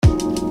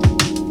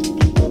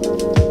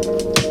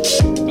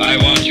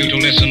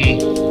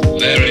listen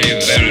very,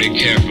 very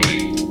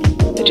carefully.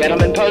 The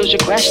gentleman posed a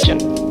question.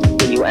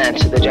 Will you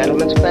answer the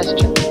gentleman's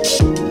question?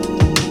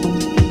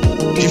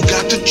 You've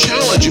got to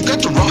challenge. You've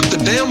got to rock the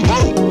damn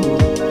boat.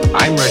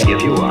 I'm ready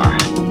if you are.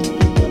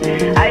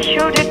 I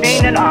showed it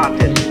being an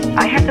artist.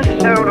 I had the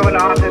soul of an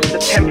artist, the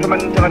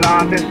temperament of an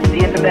artist, the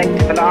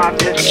intellect of an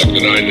artist. That's a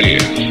good idea.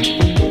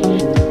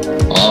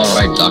 All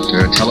right,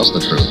 Doctor, tell us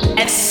the truth.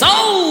 And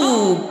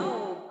Soul!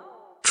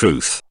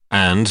 Truth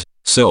and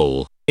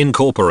Soul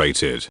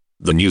Incorporated,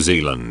 the New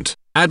Zealand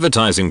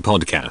Advertising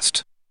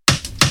Podcast.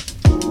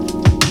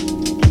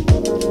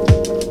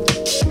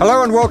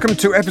 Hello and welcome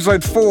to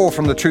episode 4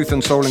 from the Truth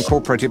and Soul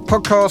Incorporated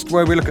podcast,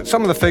 where we look at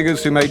some of the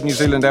figures who made New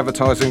Zealand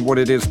advertising what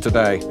it is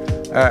today,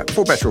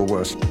 for better or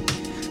worse.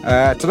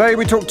 Today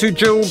we talk to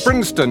Jill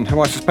Brinsden,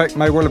 who I suspect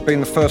may well have been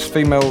the first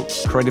female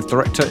creative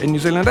director in New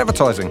Zealand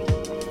advertising.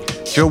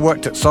 Jill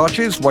worked at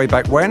Saatchi's way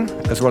back when,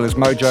 as well as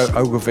Mojo,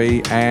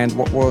 Ogilvy and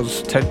what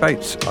was Ted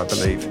Bates, I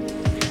believe.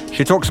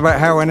 She talks about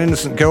how an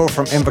innocent girl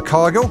from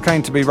Invercargill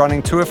came to be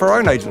running two of her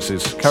own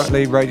agencies,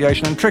 currently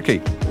Radiation and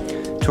Tricky.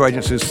 Two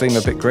agencies seem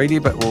a bit greedy,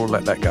 but we'll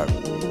let that go.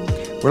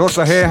 We'll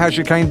also hear how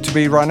she came to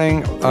be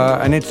running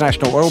an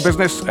international oil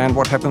business and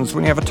what happens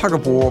when you have a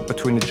tug-of-war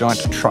between a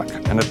giant truck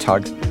and a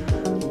tug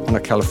on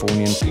a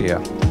Californian pier.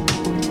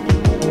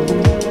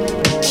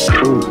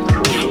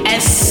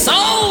 And Soul!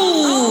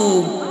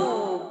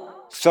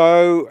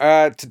 So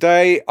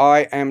today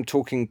I am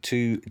talking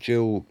to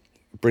Jill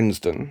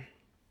Brinsden,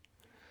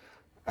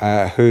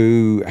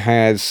 who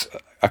has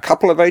a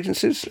couple of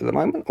agencies at the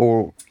moment,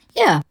 or...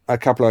 Yeah. A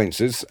couple of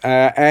agencies.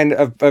 And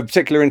of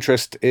particular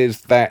interest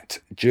is that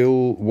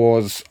Jill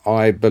was,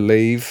 I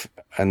believe,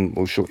 and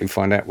we'll shortly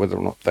find out whether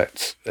or not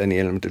that's any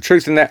element of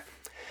truth in that,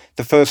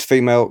 the first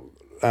female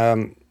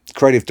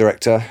creative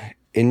director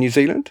in New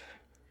Zealand.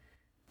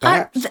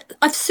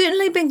 I've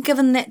certainly been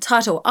given that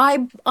title.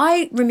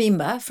 I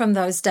remember from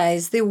those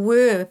days there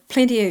were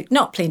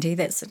not plenty,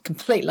 that's a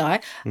complete lie,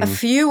 a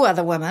few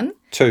other women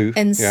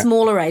in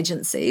smaller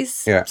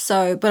agencies. Yeah.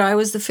 But I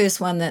was the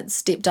first one that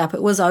stepped up.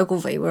 It was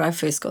Ogilvy where I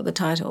first got the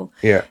title.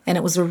 Yeah. And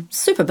it was a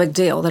super big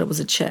deal that it was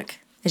a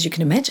chick, as you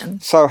can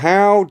imagine. So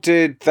how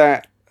did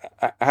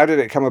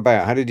it come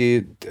about? How did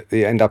you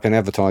end up in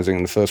advertising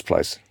in the first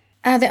place?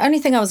 The only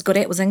thing I was good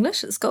at was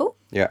English at school.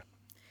 Yeah.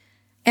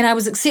 And I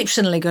was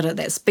exceptionally good at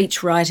that,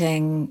 speech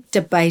writing,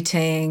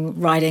 debating,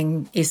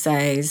 writing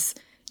essays,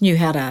 knew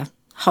how to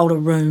hold a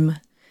room.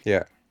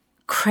 Yeah.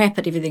 Crap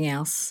at everything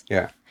else.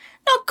 Yeah.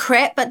 Not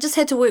crap, but just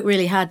had to work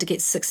really hard to get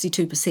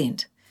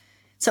 62%.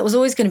 So it was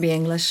always going to be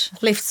English.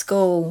 Left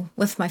school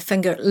with my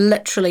finger,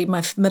 literally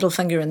my middle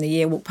finger in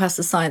the air, walked past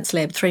the science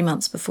lab 3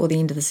 months before the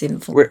end of the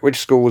 7th form. Which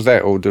school was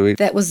that?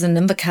 That was in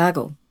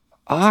Invercargill.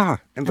 Ah,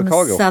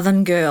 Invercargill. I'm a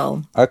southern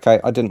girl. Okay,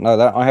 I didn't know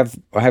that. I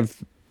have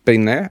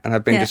been there, and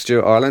I've been to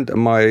Stewart Island, and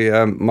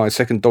my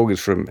second dog is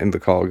from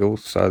Invercargill,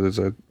 so there's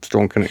a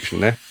strong connection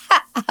there.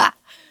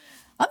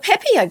 I'm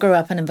happy I grew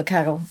up in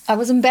Invercargill. I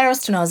was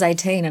embarrassed when I was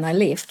 18 and I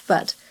left,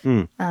 but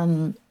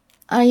I'm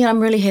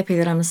really happy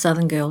that I'm a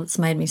southern girl. It's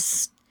made me,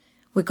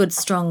 we're good,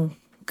 strong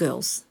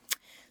girls.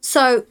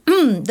 So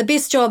the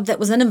best job that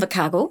was in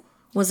Invercargill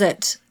was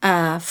at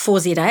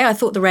 4ZA. I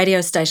thought the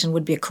radio station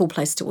would be a cool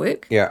place to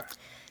work. Yeah.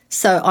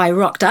 So I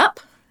rocked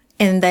up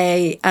and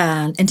they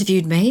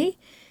interviewed me.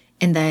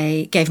 And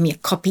they gave me a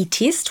copy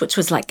test, which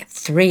was like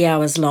 3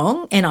 hours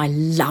long. And I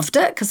loved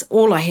it because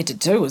all I had to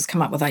do was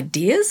come up with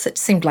ideas. It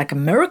seemed like a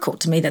miracle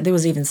to me that there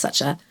was even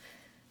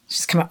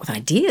just come up with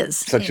ideas.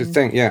 Such a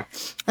thing, yeah.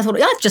 I thought,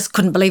 I just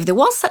couldn't believe there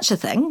was such a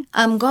thing.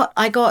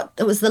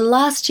 It was the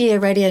last year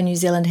Radio New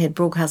Zealand had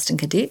broadcasting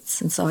cadets.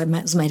 And so I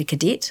was made a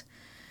cadet,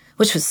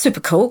 which was super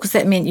cool because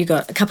that meant you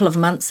got a couple of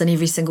months in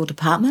every single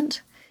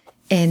department.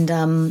 And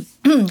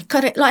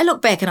I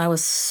look back and I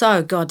was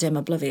so goddamn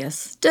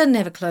oblivious. Didn't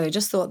have a clue.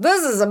 Just thought,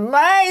 this is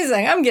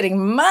amazing. I'm getting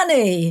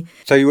money.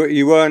 So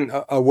you weren't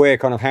aware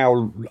kind of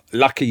how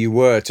lucky you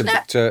were to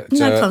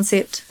no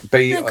concept.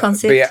 Be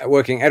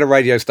working at a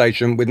radio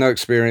station with no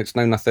experience,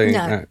 no nothing.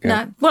 No.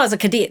 Well, I was a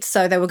cadet,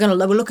 so they were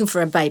looking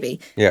for a baby.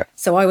 Yeah.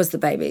 So I was the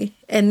baby,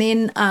 and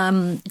then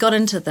got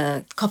into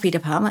the copy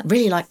department.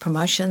 Really liked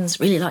promotions.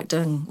 Really liked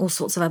doing all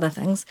sorts of other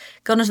things.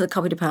 Got into the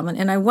copy department,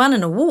 and I won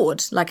an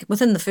award like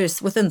within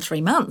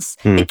 3 months.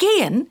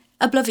 Again,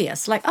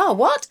 oblivious. Like, oh,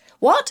 what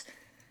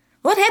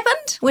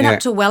happened? Went up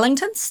to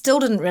Wellington. Still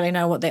didn't really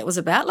know what that was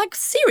about. Like,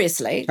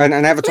 seriously. An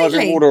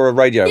advertising award or a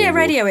radio award? Yeah,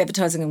 radio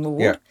advertising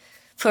award.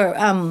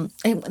 Yeah.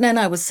 And then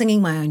I was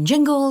singing my own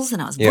jingles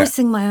and I was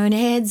voicing my own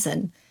ads,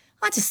 and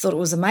I just thought it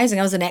was amazing.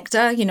 I was an actor,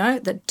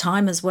 at the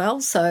time as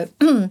well. So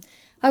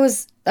I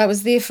was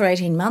there for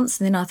 18 months,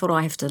 and then I thought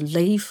I have to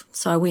leave.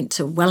 So I went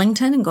to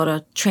Wellington and got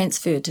a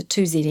transfer to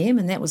 2ZM,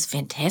 and that was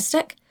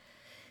fantastic.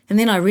 And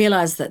then I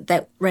realised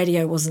that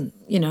radio wasn't,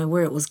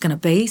 where it was going to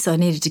be, so I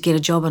needed to get a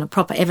job in a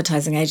proper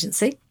advertising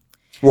agency.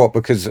 What,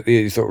 because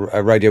you thought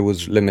radio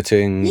was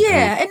limiting?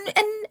 Yeah,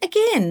 and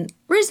again,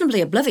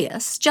 reasonably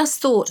oblivious, just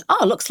thought,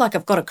 looks like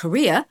I've got a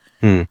career.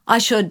 I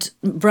should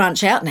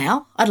branch out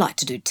now. I'd like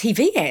to do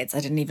TV ads. I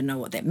didn't even know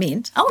what that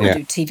meant. I want to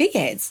do TV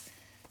ads.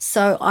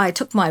 So I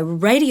took my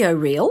radio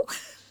reel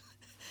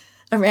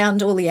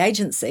around all the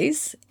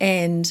agencies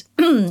and...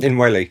 In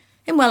Welly?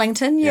 In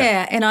Wellington,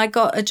 yeah. And I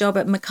got a job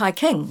at Mackay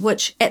King,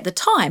 which at the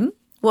time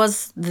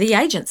was the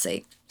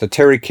agency. So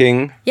Terry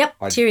King. Yep,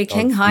 Terry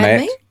King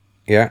hired me.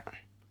 Yeah.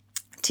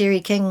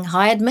 Terry King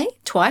hired me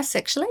twice,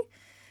 actually.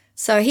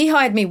 So he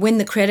hired me when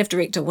the creative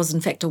director was,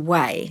 in fact,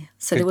 away.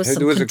 So there was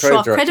some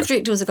control. Creative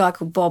director was a guy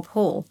called Bob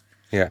Hall.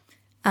 Yeah.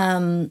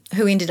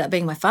 Who ended up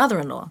being my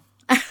father-in-law.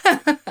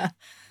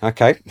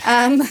 Okay.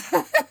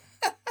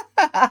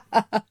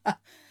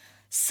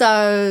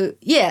 So,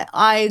 yeah,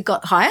 I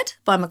got hired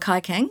by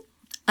Mackay King.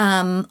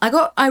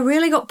 I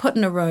really got put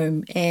in a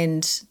room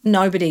and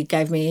nobody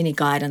gave me any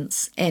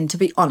guidance. And to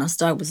be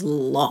honest, I was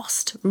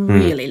lost,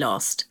 really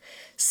lost.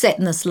 Sat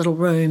in this little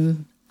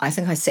room. I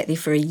think I sat there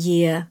for a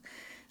year.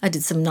 I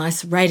did some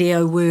nice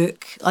radio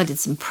work. I did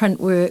some print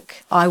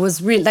work. I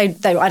was really, I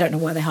don't know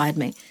why they hired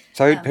me.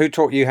 So who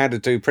taught you how to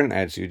do print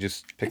ads? You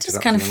just picked it up? I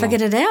just kind of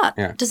figured it out.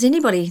 Yeah. Does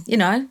anybody,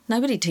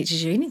 nobody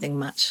teaches you anything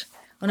much.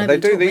 Well, they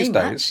do these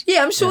days.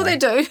 Yeah, I'm sure they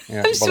do.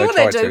 Yeah. I'm sure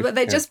they do, but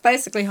they just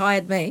basically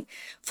hired me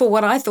for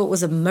what I thought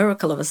was a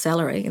miracle of a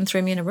salary and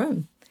threw me in a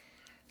room.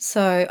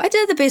 So I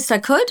did the best I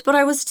could, but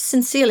I was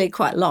sincerely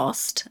quite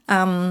lost.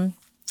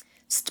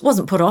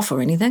 Wasn't put off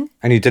or anything.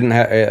 And you didn't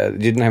have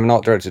an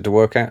art director to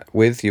work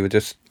with? You were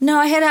just... No,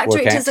 I had art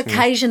directors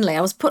occasionally.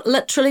 I was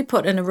literally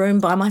put in a room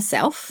by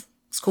myself.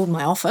 It's called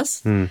my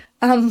office.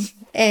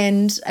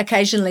 And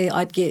occasionally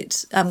I'd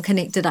get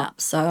connected up.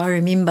 So I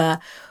remember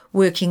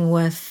working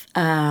with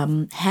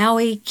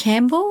Howie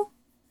Campbell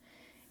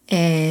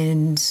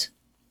and,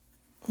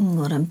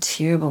 God, I'm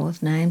terrible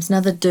with names.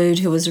 Another dude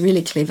who was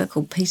really clever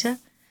called Peter.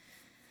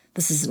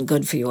 This isn't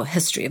good for your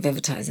history of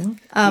advertising.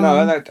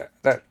 No,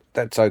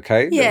 that's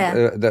okay.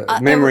 Yeah. The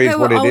memory is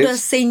what it is. Older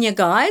senior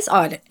guys.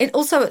 I've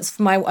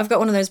got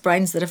one of those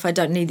brains that if I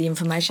don't need the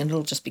information,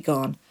 it'll just be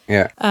gone.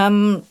 Yeah. I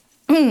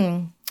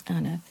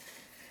know.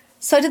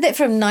 So I did that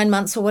for 9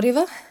 months or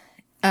whatever,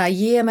 a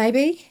year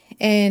maybe,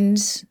 and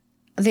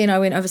then I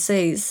went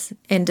overseas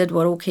and did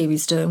what all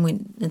Kiwis do and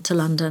went to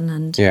London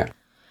and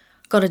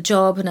got a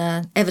job in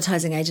an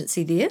advertising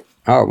agency there.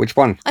 Oh, which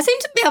one? I seem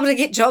to be able to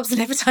get jobs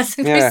in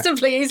advertising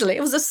reasonably easily.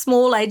 It was a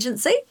small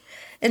agency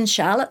in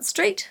Charlotte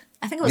Street.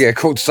 I think it was... Yeah,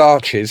 called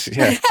Saatchi's,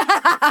 yeah.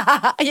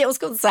 Yeah, it was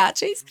called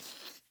Saatchi's.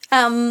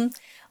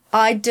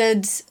 I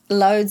did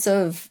loads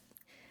of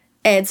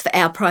ads for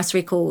Our Price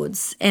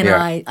Records, and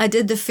I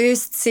did the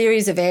first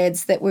series of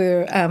ads that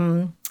were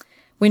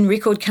when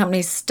record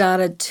companies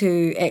started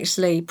to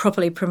actually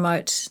properly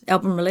promote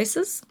album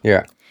releases.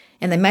 Yeah.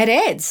 And they made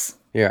ads.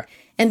 Yeah.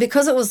 And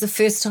because it was the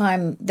first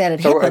time that it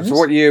happened... So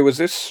what year was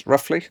this,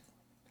 roughly?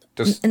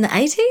 In the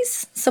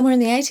 80s? Somewhere in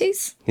the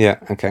 80s? Yeah,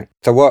 okay.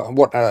 So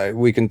what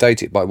we can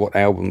date it by what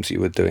albums you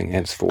were doing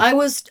ads for. I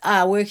was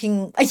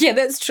working... Yeah,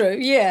 that's true,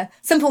 yeah.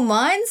 Simple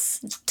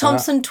Minds,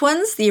 Thompson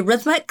Twins, The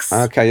Eurythmics.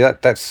 Okay,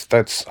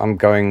 that's I'm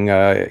going,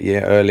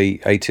 early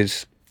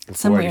 80s,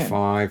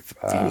 45.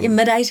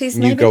 Mid-80s,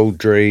 maybe? New Gold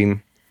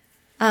Dream,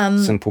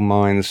 Simple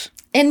Minds.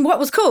 And what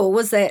was cool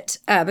was that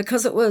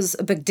because it was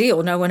a big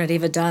deal, no one had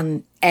ever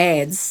done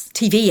ads,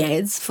 TV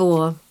ads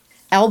for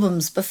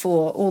albums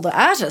before all the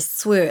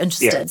artists were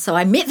interested. Yeah. So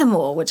I met them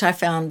all, which I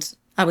found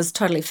I was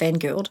totally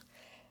fangirled.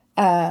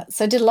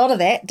 So I did a lot of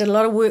that, did a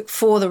lot of work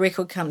for the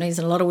record companies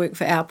and a lot of work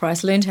for Our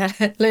Price, learned how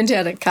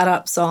to cut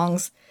up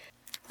songs.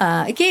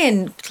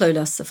 Again,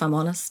 clueless, if I'm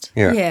honest.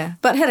 Yeah.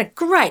 But had a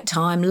great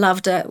time,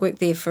 loved it, worked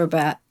there for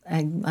about,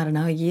 a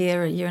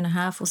year and a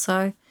half or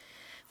so.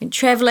 Went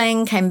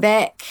travelling, came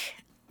back.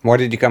 Why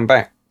did you come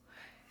back?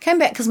 Came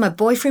back because my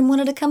boyfriend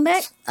wanted to come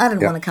back. I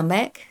didn't want to come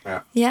back.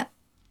 Yeah.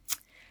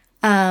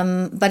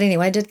 But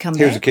anyway, I did come back.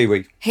 He was a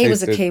Kiwi. He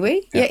was a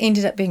Kiwi. Yeah,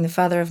 ended up being the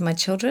father of my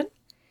children.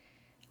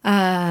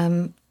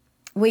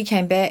 We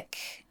came back.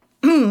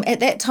 At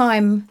that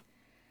time,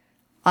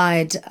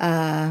 I'd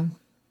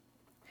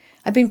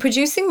been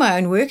producing my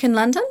own work in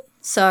London,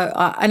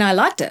 and I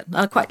liked it.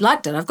 I quite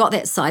liked it. I've got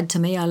that side to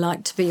me. I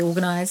like to be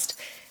organised.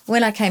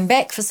 When I came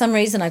back, for some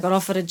reason, I got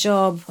offered a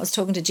job. I was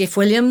talking to Jeff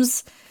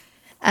Williams,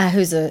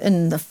 who's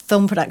in the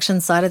film production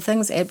side of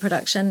things, ad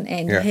production,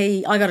 and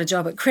I got a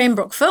job at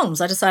Cranbrook Films.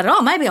 I decided,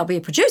 maybe I'll be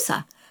a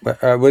producer.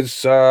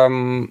 Was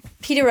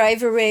Peter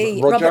Avery,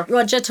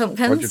 Roger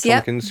Tompkins.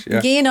 Yeah.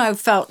 Again, I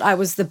felt I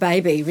was the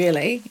baby,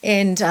 really,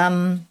 and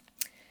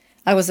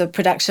I was a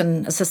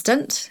production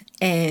assistant,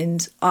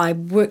 and I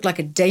worked like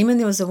a demon.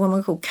 There was a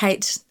woman called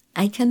Kate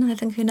Aiken, I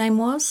think her name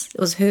was.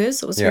 It was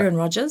hers. It was her and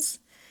Roger's.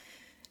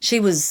 She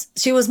was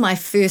my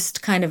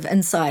first kind of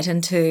insight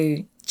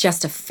into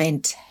just a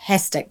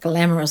fantastic,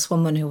 glamorous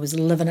woman who was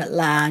living at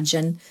large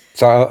and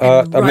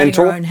writing a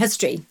mentor? her own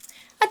history.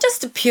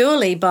 Just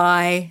purely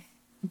by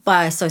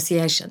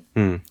association.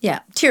 Yeah,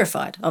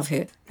 terrified of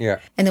her. Yeah.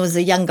 And there was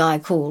a young guy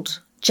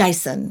called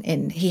Jason,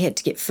 and he had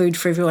to get food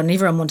for everyone, and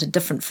everyone wanted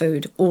different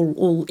food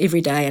all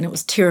every day, and it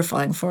was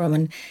terrifying for him,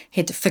 and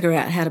he had to figure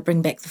out how to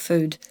bring back the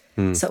food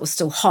so it was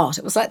still hot.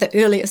 It was like the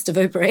earliest of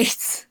Uber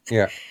Eats.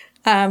 Yeah.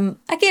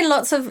 Again,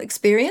 lots of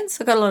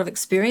experience. I got a lot of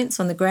experience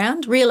on the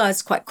ground.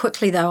 Realised quite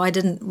quickly, though, I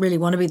didn't really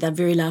want to be the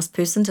very last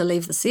person to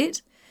leave the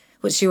set,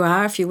 which you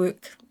are if you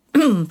work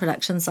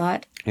production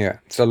side. Yeah,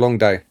 it's a long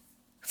day.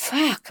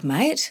 Fuck,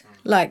 mate.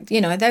 Like,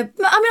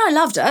 I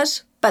loved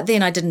it, but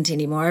then I didn't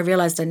anymore. I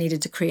realised I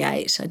needed to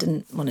create. I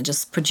didn't want to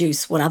just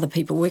produce what other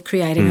people were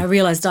creating. I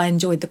realised I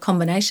enjoyed the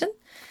combination.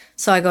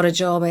 So I got a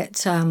job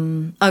at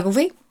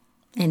Ogilvy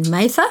in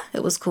Mather,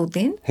 it was called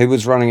then. Who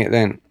was running it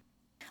then?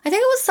 I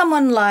think it was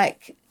someone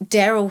like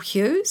Daryl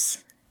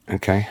Hughes.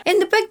 Okay.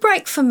 And the big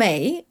break for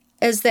me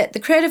is that the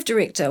creative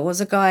director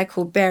was a guy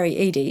called Barry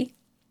Eadie,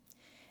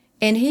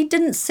 and he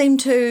didn't seem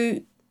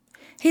to,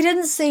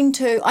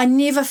 I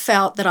never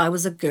felt that I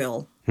was a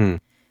girl.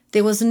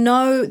 There was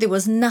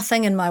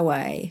nothing in my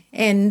way,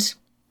 and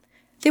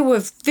there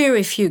were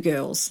very few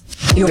girls.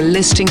 You're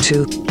listening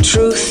to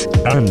Truth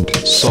And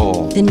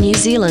Soul. the New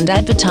Zealand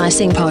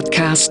Advertising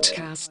Podcast.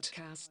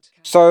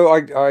 So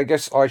I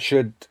guess I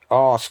should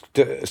ask,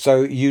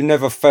 so you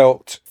never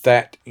felt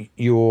that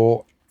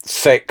your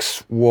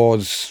sex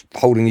was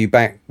holding you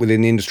back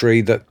within the industry,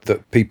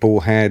 that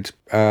people had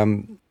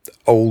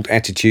old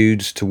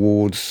attitudes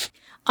towards?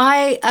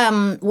 I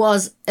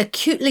was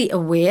acutely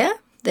aware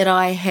that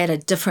I had a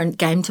different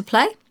game to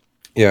play.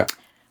 Yeah.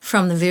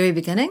 From the very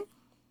beginning.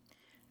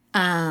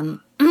 I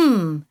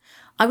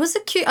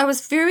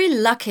was very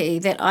lucky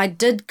that I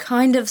did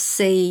kind of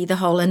see the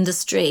whole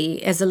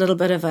industry as a little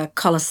bit of a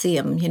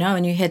coliseum,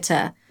 and you had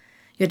to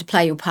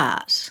play your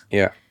part.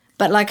 Yeah.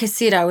 But like I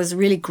said, I was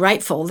really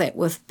grateful that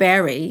with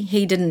Barry,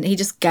 he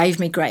just gave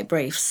me great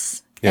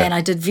briefs, and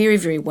I did very,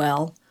 very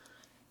well.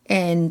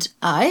 And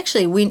I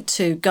actually went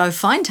to go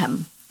find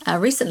him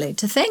recently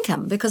to thank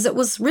him, because it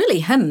was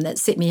really him that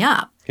set me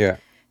up. Yeah.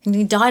 And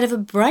he died of a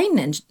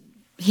brain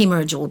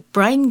hemorrhage or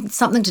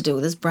something to do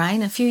with his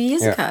brain a few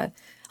years ago.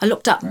 I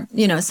looked up,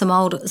 some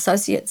old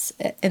associates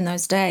in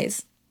those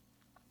days.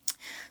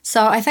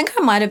 So I think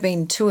I might have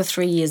been 2 or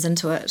 3 years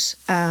into it.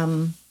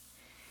 And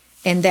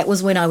that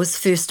was when I was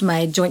first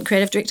made joint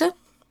creative director.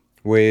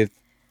 With?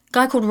 A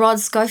guy called Rod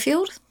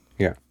Schofield.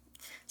 Yeah.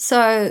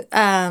 So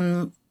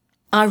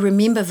I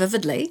remember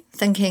vividly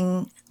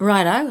thinking,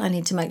 righto, I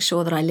need to make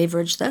sure that I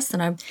leverage this.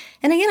 And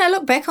again, I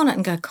look back on it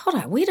and go,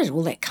 God, where did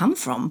all that come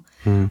from?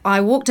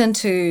 I walked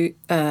into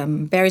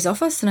Barry's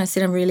office and I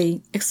said, I'm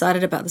really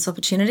excited about this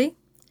opportunity.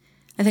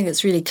 I think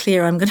it's really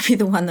clear I'm going to be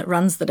the one that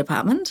runs the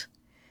department,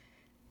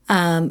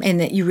 and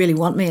that you really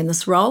want me in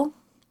this role.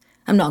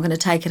 I'm not going to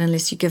take it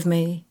unless you give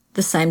me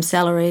the same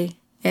salary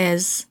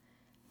as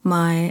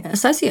my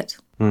associate.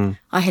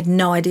 I had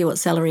no idea what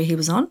salary he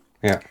was on.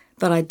 Yeah.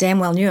 But I damn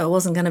well knew it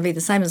wasn't going to be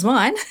the same as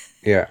mine.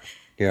 Yeah.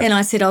 Yeah. And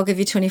I said, I'll give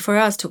you 24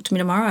 hours, talk to me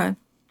tomorrow.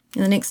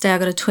 And the next day I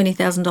got a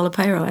 $20,000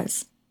 pay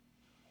rise.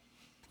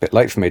 Bit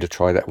late for me to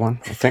try that one,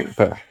 I think,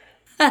 but...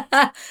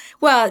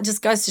 Well, it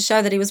just goes to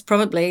show that he was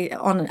probably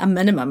on a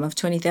minimum of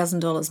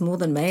 $20,000 more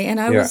than me. And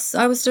I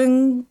was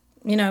doing,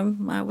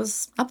 I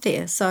was up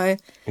there. So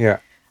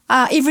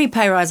every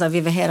pay rise I've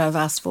ever had, I've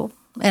asked for.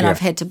 And I've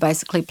had to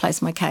basically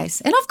place my case.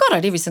 And I've got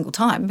it every single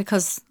time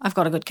because I've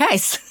got a good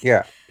case.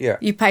 Yeah, yeah.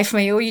 You pay for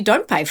me or you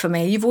don't pay for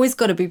me. You've always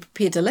got to be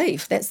prepared to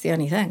leave. That's the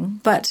only thing.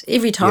 But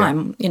every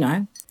time,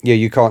 Yeah,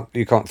 you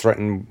can't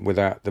threaten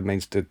without the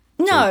means to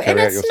No, and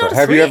carry out it's your not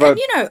stuff. a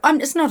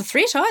threat. It's not a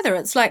threat either.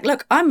 It's like,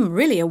 look, I'm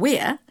really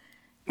aware.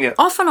 Yeah.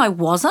 Often I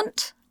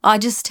wasn't. I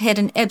just had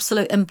an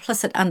absolute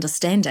implicit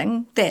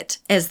understanding that,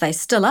 as they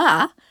still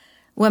are,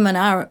 women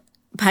are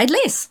paid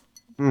less.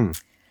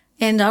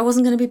 And I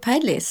wasn't going to be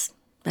paid less,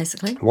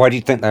 basically. Why do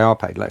you think they are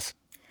paid less?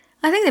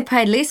 I think they're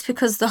paid less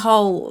because the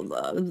whole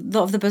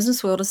of the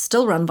business world is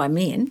still run by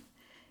men,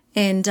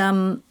 and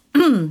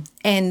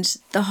and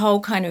the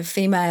whole kind of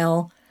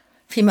female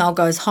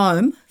goes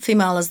home.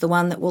 Female is the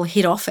one that will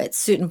head off at a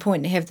certain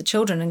point and have the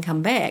children and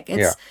come back.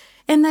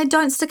 And they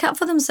don't stick up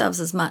for themselves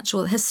as much.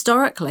 Well,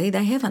 historically,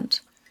 they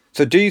haven't.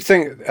 So do you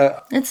think...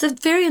 it's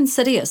very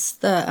insidious,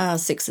 the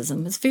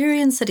sexism. It's very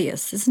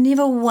insidious. There's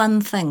never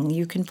one thing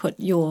you can put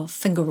your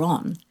finger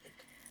on.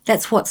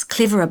 That's what's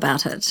clever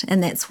about it,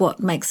 and that's what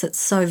makes it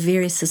so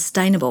very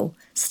sustainable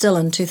still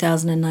in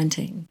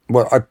 2019.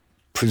 Well, I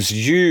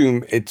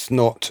presume it's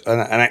not an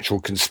actual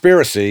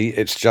conspiracy,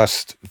 it's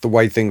just the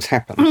way things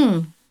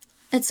happen.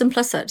 It's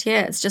implicit,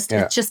 yeah. It's just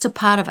a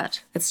part of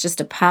it. It's just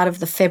a part of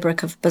the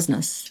fabric of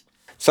business.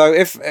 So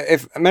if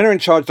men are in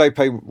charge, they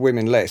pay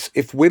women less.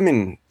 If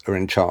women are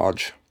in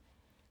charge,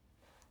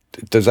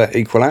 does that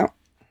equal out?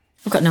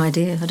 I've got no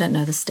idea. I don't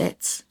know the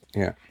stats.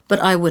 Yeah. But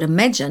I would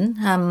imagine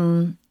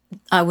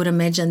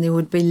there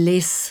would be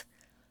less.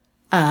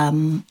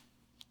 It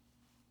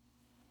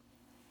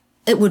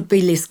would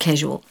be less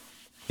casual.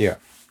 Yeah.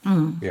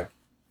 Yeah.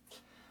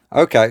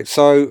 Okay,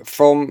 so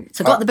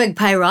got the big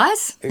pay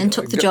rise and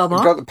took the job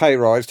on. Got the pay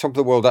rise, top of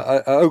the world.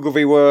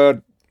 Ogilvy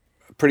were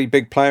a pretty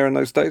big player in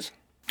those days?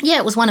 Yeah,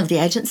 it was one of the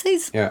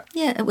agencies. Yeah.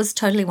 Yeah, it was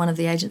totally one of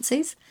the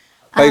agencies.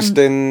 Based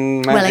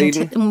in Mount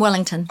Wellington. Eden? In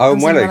Wellington. Oh,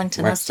 in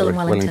Wellington. I was still in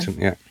Wellington.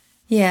 Yeah.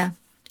 Yeah.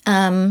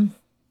 I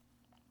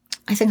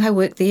think I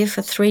worked there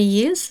for 3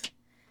 years.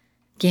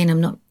 Again,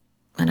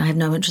 and I have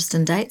no interest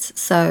in dates.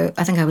 So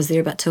I think I was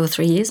there about 2 or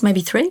 3 years,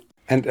 maybe 3.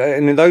 And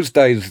in those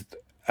days,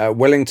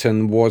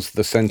 Wellington was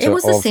the centre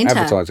of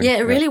advertising. Yeah,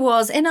 it really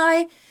was. And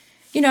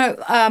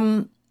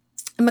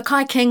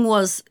Mackay King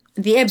was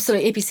the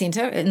absolute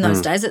epicentre in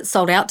those days. It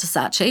sold out to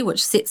Saatchi,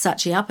 which set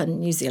Saatchi up in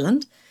New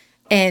Zealand.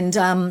 And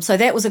so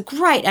that was a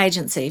great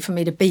agency for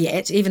me to be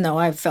at, even though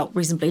I felt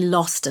reasonably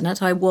lost in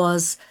it. I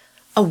was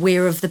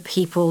aware of the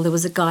people. There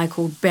was a guy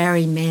called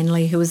Barry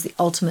Manley who was the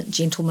ultimate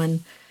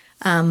gentleman.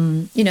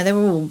 They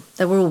were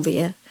all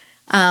there.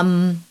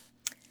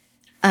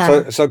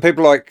 So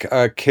people like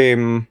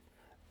Kim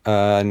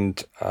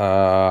and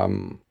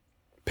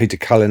Peter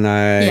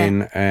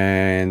Cullinane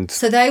and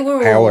so they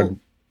were Howard. all.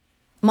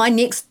 My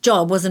next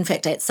job was in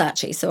fact at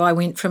Saatchi, so I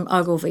went from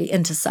Ogilvy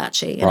into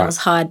Saatchi, and I was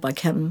hired by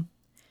Kim.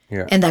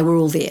 Yeah. And they were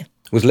all there.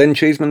 Was Len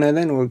Cheeseman there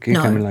then, or he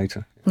came in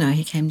later? No,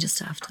 he came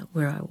just after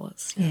where I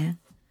was. Yeah.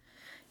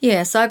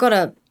 Yeah, so I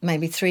got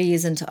maybe 3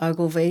 years into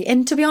Ogilvy.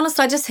 And to be honest,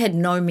 I just had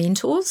no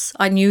mentors.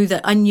 I knew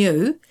that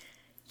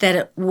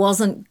it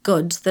wasn't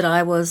good that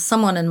I was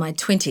someone in my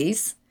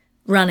 20s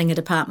running a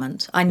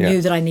department. I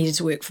knew that I needed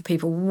to work for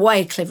people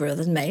way cleverer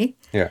than me.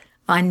 Yeah.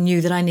 I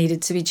knew that I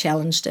needed to be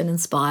challenged and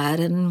inspired.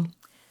 And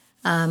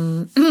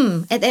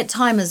at that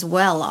time as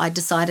well, I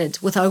decided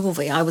with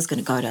Ogilvy I was going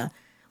to go to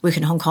work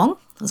in Hong Kong.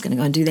 I was going to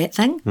go and do that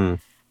thing.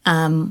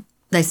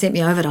 They sent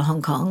me over to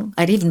Hong Kong.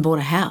 I'd even bought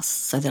a house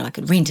so that I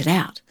could rent it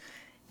out.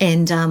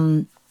 And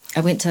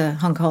I went to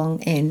Hong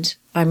Kong and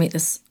I met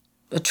this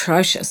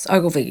atrocious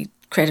Ogilvy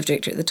creative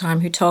director at the time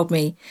who told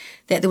me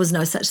that there was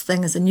no such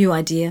thing as a new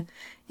idea,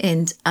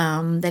 and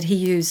that he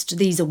used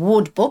these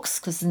award books,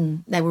 because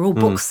they were all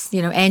books,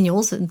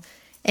 annuals, and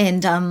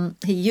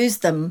he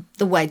used them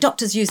the way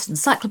doctors used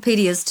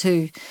encyclopedias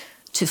to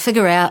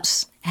figure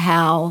out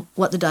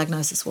what the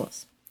diagnosis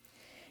was.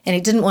 And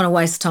he didn't want to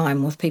waste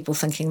time with people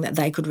thinking that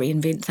they could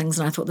reinvent things.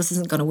 And I thought, this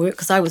isn't going to work,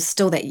 because I was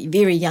still that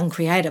very young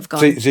creative guy.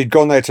 So you'd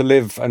gone there to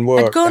live and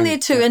work? I'd gone there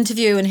to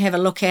interview and have a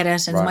look at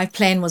it. And my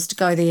plan was to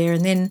go there.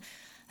 And then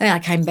I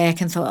came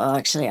back and thought,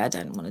 actually, I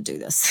don't want to do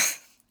this.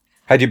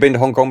 Had you been to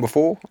Hong Kong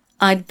before?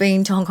 I'd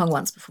been to Hong Kong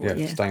once before,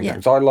 staying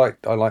there. So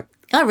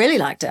I really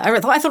liked it.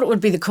 I thought it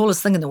would be the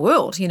coolest thing in the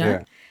world,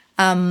 Yeah.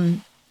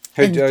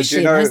 Do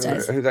you know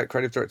who that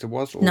creative director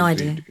was? No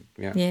idea.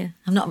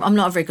 I'm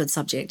not a very good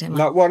subject, am I?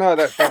 No, well, no,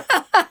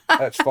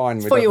 that's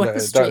fine. For your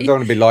history. Don't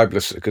want to be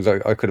libelous, because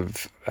I could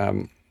have,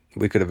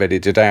 we could have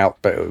edited out,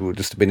 but it would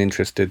just have been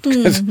interested,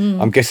 because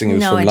I'm guessing he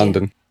was from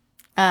London.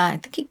 I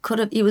think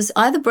he was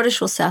either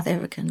British or South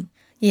African.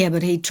 Yeah,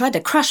 but he tried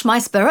to crush my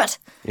spirit.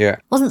 Yeah.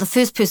 Wasn't the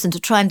first person to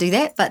try and do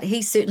that, but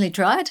he certainly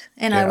tried.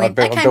 And I went,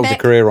 I built a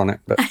career on it,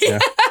 but yeah.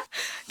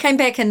 Came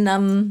back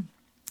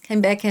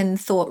and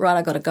thought, right,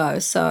 I got to go.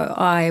 So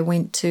I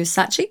went to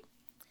Saatchi. I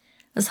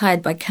was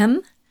hired by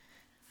Kim.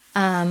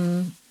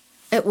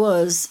 It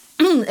was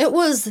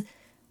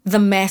the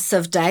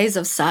massive days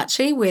of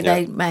Saatchi where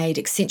they made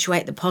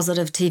Accentuate the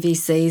Positive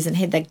TVCs and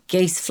had the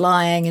geese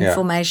flying in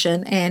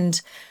formation,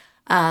 and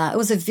it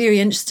was a very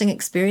interesting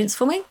experience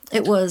for me.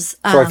 It was.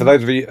 Sorry, for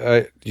those of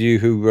you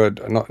who were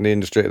not in the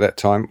industry at that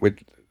time,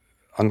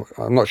 I'm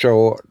not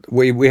sure.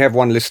 We have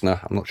one listener.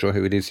 I'm not sure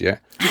who it is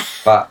yet,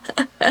 but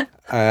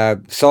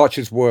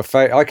Saatchis were.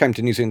 I came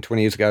to New Zealand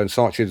 20 years ago, and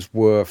Saatchis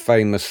were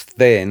famous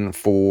then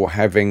for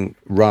having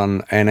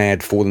run an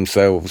ad for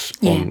themselves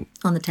on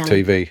the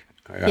TV.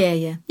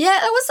 Yeah.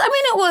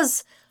 It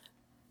was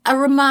a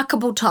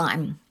remarkable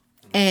time.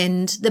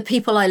 And the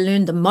people I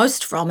learned the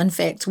most from, in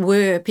fact,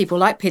 were people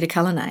like Peter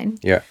Cullinane.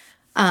 Yeah.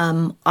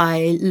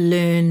 I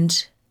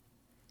learned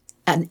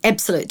an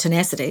absolute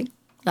tenacity.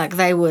 Like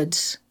we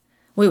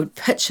would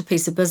pitch a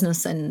piece of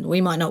business and we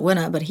might not win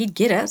it, but he'd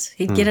get it.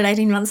 He'd get it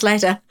 18 months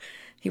later.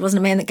 He wasn't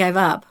a man that gave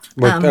up.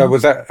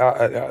 Was that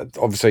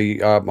obviously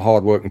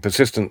hard work and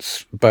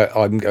persistence? But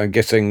I'm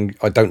guessing,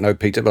 I don't know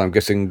Peter, but I'm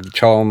guessing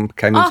charm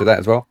came into that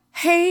as well?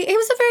 He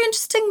was a very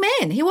interesting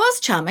man. He was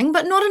charming,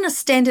 but not in a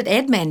standard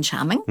ad man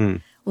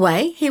charming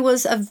way.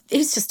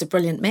 He's just a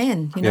brilliant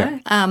man, you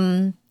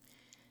know.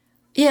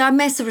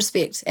 Massive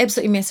respect,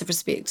 absolutely massive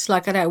respect.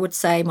 Like I would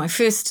say, my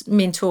first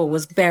mentor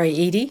was Barry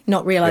Eadie,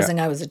 not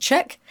realising I was a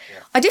chick.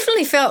 Yeah. I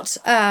definitely felt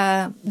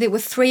there were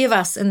three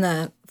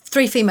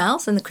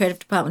females in the creative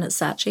department at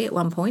Saatchi at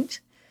one point.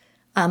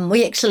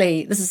 We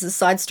actually, this is a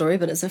side story,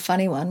 but it's a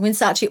funny one. When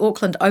Saatchi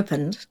Auckland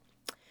opened,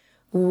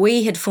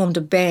 we had formed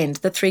a band,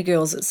 the three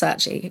girls at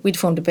Saatchi. We'd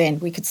formed a band,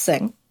 we could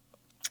sing.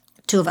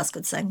 Two of us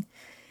could sing.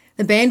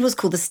 The band was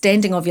called the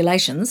Standing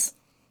Ovulations.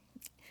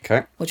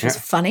 Okay. Which was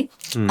funny.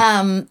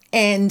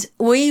 And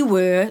we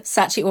were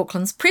Saatchi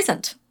Auckland's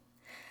present.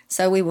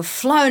 So we were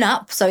flown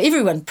up. So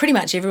pretty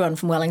much everyone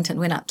from Wellington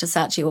went up to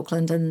Saatchi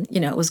Auckland, and,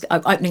 it was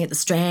opening at the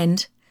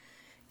Strand.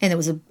 And I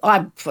was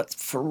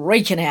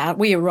freaking out.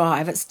 We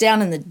arrive. It's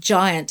down in the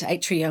giant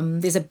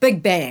atrium. There's a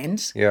big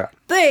band. Yeah.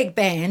 Big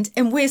band.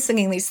 And we're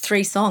singing these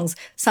three songs.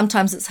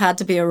 Sometimes it's hard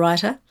to be a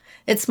writer.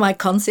 It's my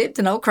concept,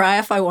 and I'll cry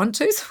if I want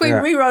to. So we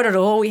rewrote it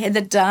all. We had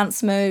the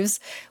dance moves.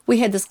 We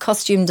had this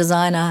costume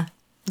designer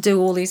do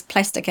all these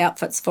plastic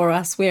outfits for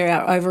us where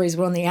our ovaries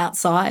were on the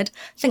outside.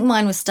 I think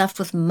mine was stuffed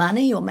with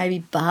money or maybe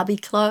Barbie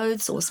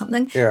clothes or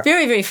something. Yeah.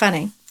 Very, very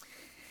funny.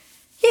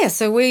 Yeah,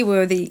 so we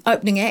were the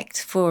opening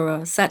act for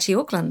Saatchi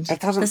Auckland.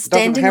 The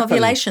standing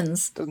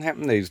ovulations. Doesn't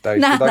happen these days.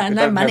 No, They no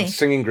don't money. have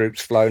singing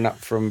groups flown up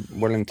from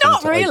Wellington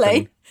Not to really.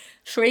 Auckland.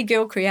 3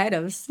 girl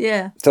creatives,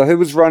 yeah. So who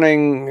was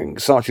running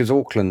Saatchi's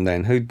Auckland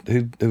then? Who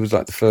was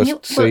like the first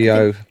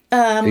CEO,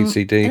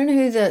 ECD? I don't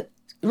know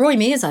Roy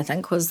Mears, I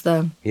think, was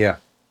in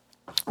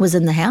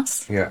the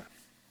house. Yeah.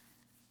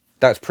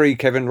 That's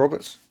pre-Kevin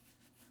Roberts?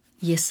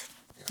 Yes,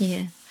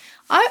 yeah.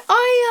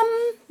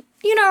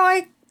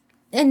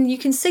 And you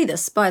can see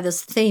this by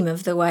this theme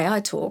of the way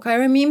I talk. I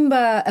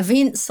remember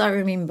events, I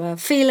remember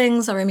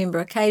feelings, I remember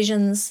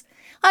occasions.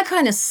 I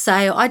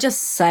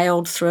just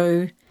sailed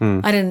through.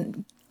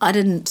 I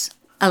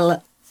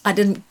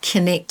didn't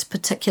connect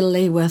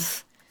particularly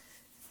with,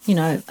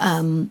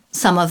 some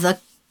of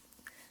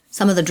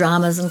the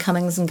dramas and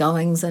comings and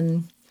goings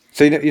and.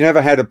 So you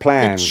never had a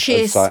plan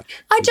as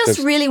such? I just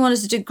really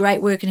wanted to do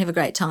great work and have a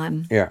great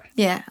time. Yeah.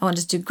 Yeah, I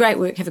wanted to do great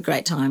work, have a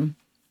great time,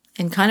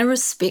 and kind of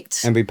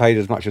respect. And be paid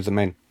as much as the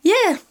men.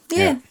 Yeah.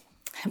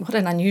 What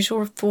an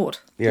unusual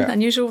thought. Yeah. An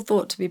unusual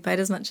thought to be paid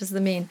as much as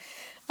the men.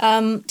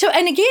 And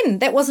again,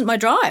 that wasn't my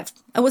drive.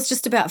 It was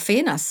just about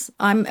fairness.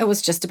 It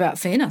was just about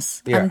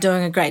fairness. Yeah. I'm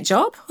doing a great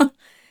job.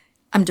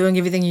 I'm doing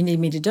everything you need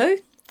me to do.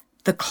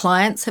 The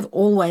clients have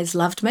always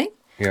loved me.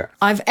 Yeah.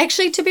 I've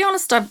actually, to be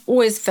honest, I've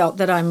always felt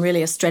that I'm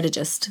really a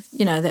strategist,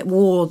 that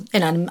wore,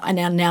 and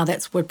now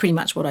that's pretty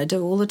much what I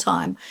do all the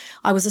time.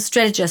 I was a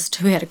strategist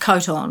who had a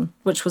coat on,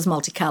 which was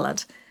multicoloured.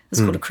 It was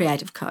called a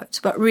creative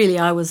coat. But really,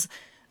 I was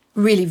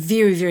really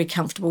very, very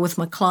comfortable with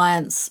my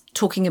clients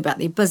talking about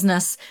their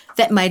business.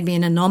 That made me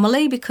an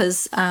anomaly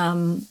because,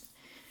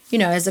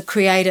 as a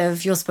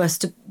creative, you're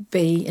supposed to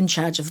be in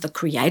charge of the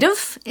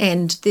creative.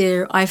 And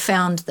I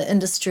found the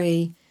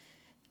industry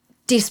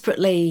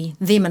desperately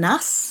them and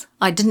us.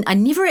 I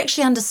never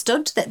actually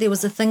understood that there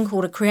was a thing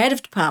called a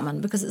creative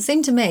department because it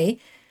seemed to me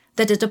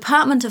that a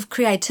department of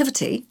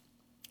creativity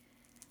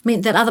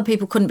meant that other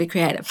people couldn't be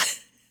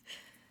creative.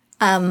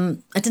 I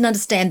didn't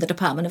understand the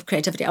department of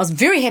creativity. I was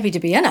very happy to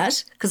be in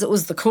it because it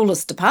was the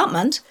coolest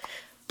department,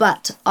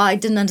 but I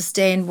didn't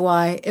understand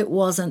why it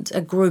wasn't a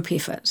group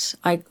effort.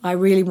 I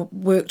really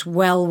worked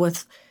well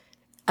with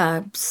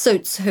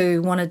suits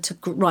who wanted to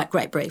write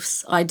great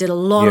briefs. I did a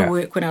lot of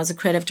work when I was a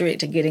creative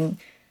director getting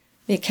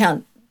the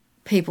account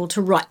people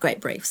to write great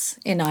briefs,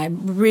 and I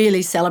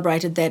really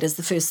celebrated that as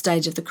the first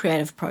stage of the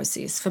creative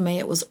process. For me,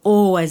 it was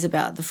always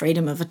about the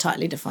freedom of a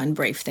tightly defined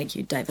brief. Thank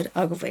you, David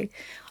Ogilvy.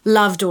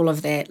 Loved all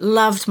of that,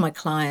 loved my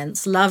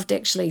clients, loved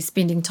actually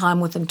spending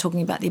time with them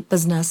talking about their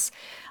business.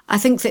 I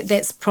think that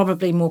that's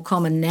probably more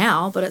common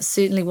now, but it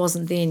certainly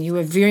wasn't then. You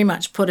were very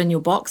much put in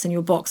your box, and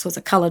your box was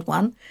a coloured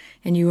one,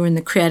 and you were in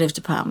the creative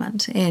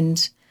department.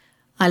 And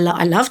I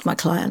loved my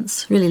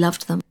clients, really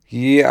loved them.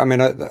 Yeah, I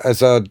mean,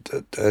 as a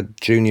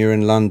junior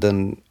in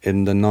London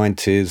in the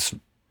 90s,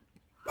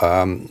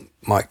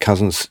 Mike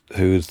Cousins,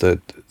 who was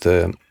the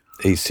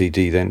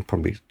ECD then,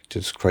 probably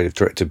just creative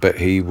director, but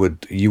you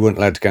weren't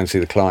allowed to go and see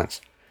the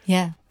clients.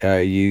 Yeah.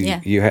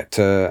 You had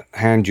to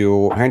hand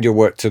your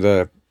work to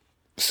the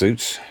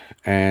suits,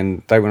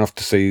 and they went off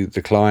to see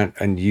the client,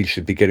 and you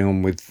should be getting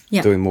on with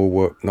doing more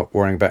work, not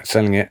worrying about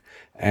selling it,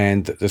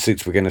 and the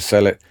suits were going to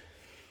sell it,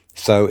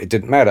 so it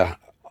didn't matter.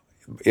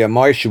 Yeah,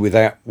 my issue with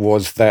that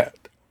was that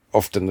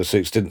often the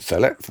suits didn't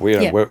sell it,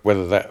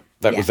 whether that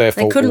was their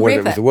fault or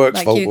whether it was the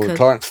work's fault or the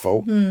client's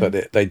fault,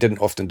 but they didn't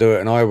often do it,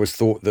 and I always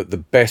thought that the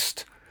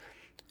best,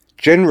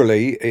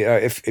 generally,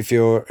 if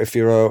you're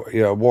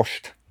a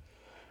washed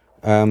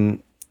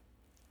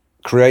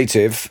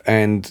creative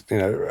and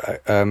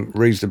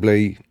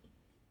reasonably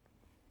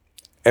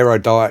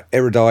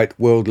erudite,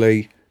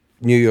 worldly,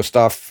 knew your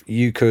stuff,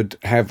 you could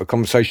have a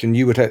conversation.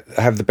 You would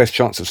have the best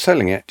chance of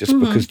selling it just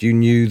because you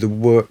knew the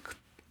work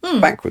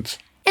backwards.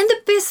 And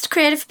the best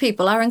creative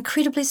people are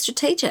incredibly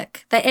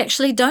strategic. They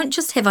actually don't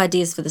just have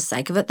ideas for the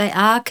sake of it. They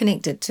are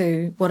connected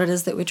to what it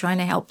is that we're trying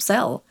to help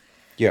sell.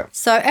 Yeah.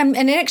 So, and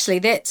actually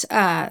that,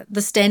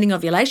 the Standing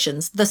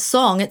Ovulations, the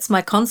song, It's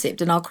My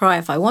Concept and I'll Cry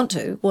If I Want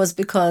To, was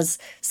because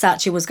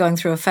Saatchi was going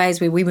through a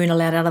phase where we weren't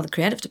allowed out of the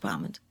creative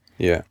department.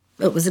 Yeah.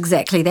 It was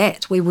exactly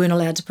that. We weren't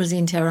allowed to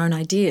present our own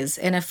ideas.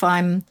 And if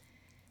I'm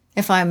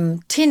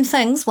 10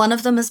 things, one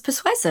of them is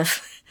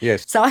persuasive.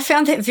 Yes. So I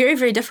found that very,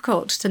 very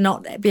difficult to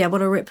not be able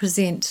to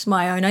represent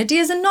my own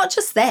ideas, and not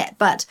just that,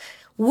 but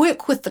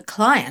work with the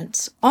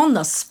client on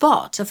the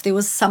spot if there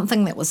was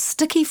something that was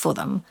sticky for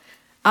them.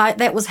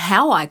 That was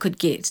how I could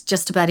get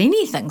just about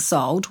anything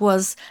sold,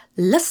 was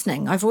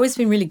listening. I've always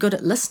been really good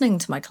at listening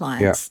to my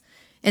clients. Yeah.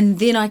 And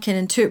then I can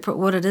interpret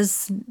what it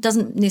is.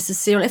 Doesn't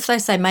necessarily, if they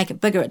say make it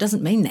bigger, it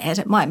doesn't mean that.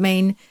 It might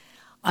mean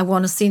I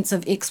want a sense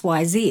of X,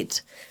 Y, Z.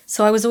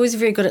 So I was always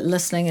very good at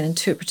listening and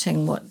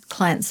interpreting what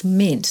clients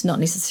meant, not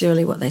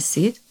necessarily what they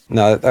said.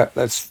 No,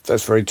 that's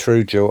very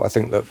true, Jill. I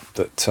think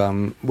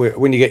that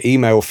when you get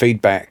email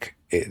feedback,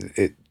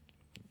 it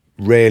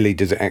rarely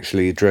does it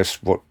actually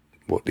address what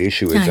the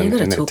issue is,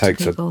 and it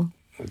takes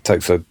It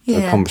takes a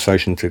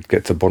conversation to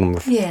get to the bottom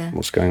of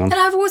what's going on.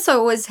 And I've also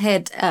always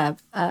had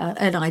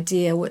an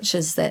idea, which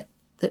is that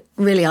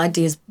really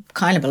ideas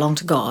kind of belong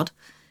to God,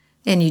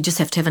 and you just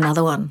have to have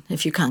another one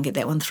if you can't get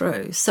that one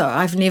through. So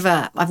I've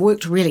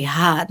worked really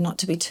hard not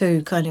to be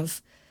too kind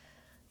of,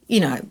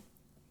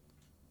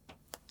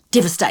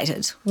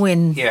 devastated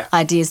when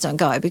ideas don't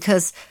go,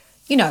 because,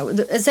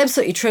 it's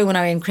absolutely true. When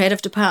I was in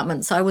creative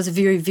departments, I was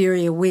very,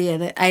 very aware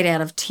that 8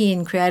 out of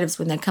 10 creatives,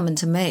 when they come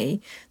into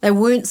me, they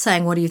weren't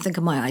saying, what do you think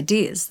of my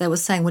ideas? They were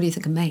saying, what do you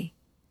think of me?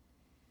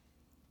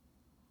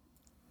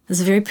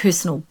 It's a very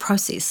personal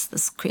process,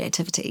 this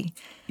creativity.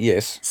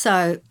 Yes.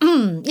 So,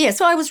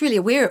 so I was really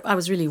aware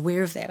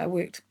of that. I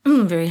worked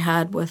very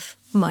hard with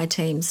my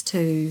teams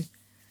to,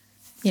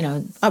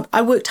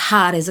 I worked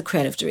hard as a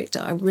creative director.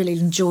 I really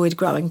enjoyed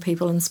growing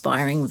people,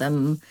 inspiring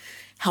them,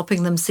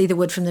 helping them see the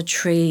wood from the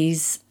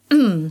trees,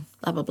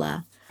 blah, blah,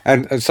 blah.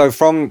 And so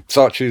from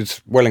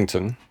Saatchi's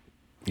Wellington,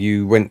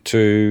 you went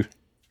to...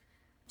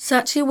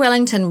 Saatchi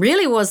Wellington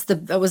really was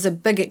a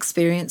big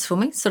experience for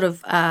me. Sort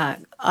of,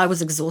 I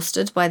was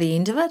exhausted by the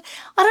end of it.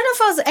 I don't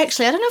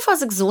know if I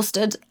was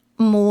exhausted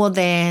more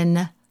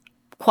than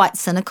quite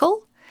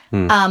cynical.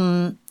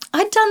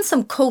 I'd done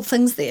some cool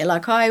things there.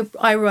 Like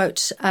I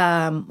wrote,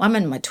 I'm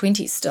in my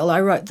 20s still, I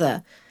wrote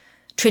the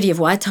Treaty of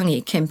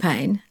Waitangi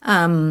campaign.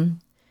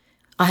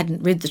 I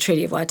hadn't read the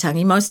Treaty of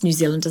Waitangi. Most New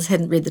Zealanders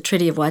hadn't read the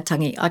Treaty of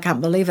Waitangi. I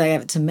can't believe they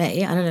gave it to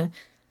me. I don't know,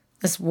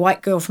 this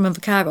white girl from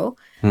Invercargill.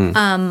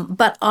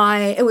 But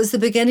it was the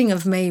beginning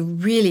of me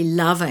really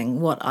loving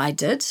what I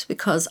did,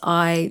 because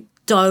I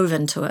dove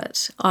into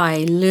it.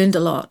 I learned a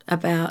lot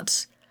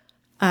about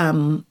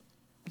the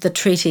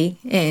treaty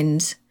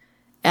and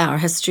our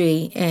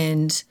history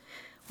and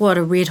what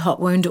a red-hot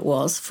wound it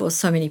was for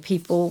so many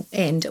people,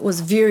 and it was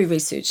very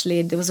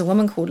research-led. There was a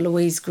woman called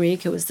Louise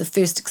Gregg who was the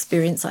first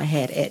experience I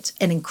had at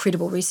an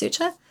incredible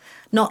researcher.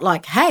 Not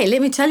like, hey,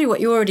 let me tell you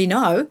what you already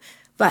know,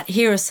 but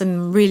here are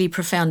some really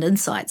profound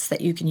insights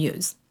that you can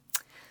use.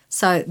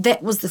 So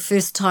that was the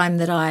first time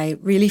that I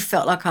really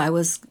felt like I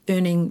was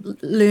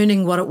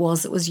learning what it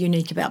was that was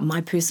unique about my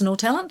personal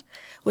talent,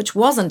 which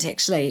wasn't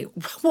actually,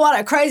 what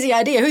a crazy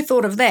idea, who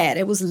thought of that?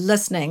 It was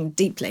listening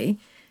deeply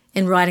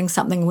and writing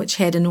something which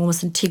had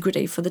enormous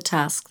integrity for the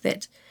task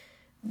that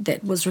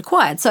was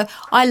required. So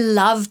I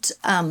loved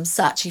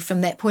Saatchi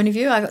from that point of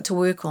view. I got to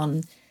work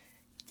on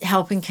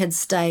helping kids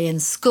stay in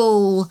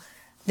school.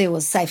 There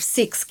was safe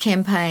sex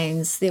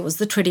campaigns. There was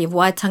the Treaty of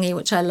Waitangi,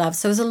 which I loved.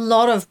 So there was a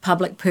lot of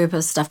public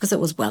purpose stuff because it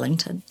was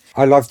Wellington.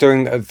 I love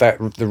doing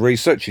the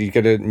research. You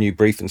get a new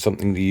brief and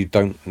something that you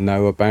don't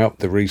know about,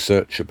 the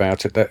research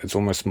about it. That is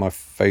almost my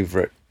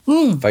favourite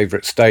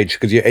stage,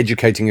 because you're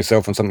educating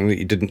yourself on something that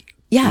you didn't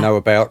know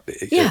about.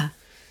 Yeah.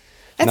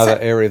 Another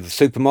area of the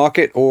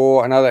supermarket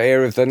or another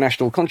area of the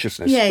national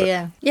consciousness.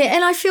 Yeah.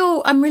 And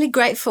I'm really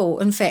grateful,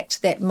 in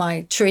fact, that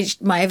my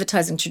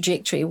advertising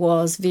trajectory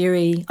was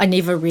I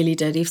never really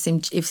did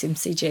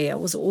FMCG. I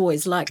was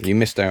always like... You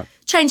missed out.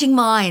 Changing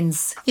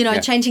minds,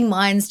 changing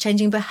minds,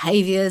 changing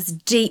behaviours,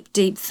 deep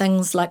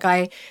things.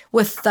 Like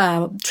with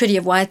Treaty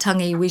of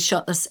Waitangi, we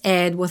shot this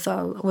ad with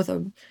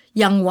a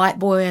young white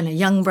boy and a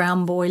young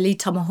brown boy. Lee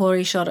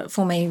Tamahori shot it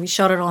for me. We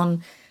shot it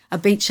on a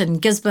beach in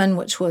Gisborne,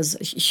 which was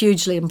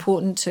hugely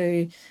important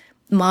to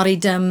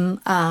Māoridom.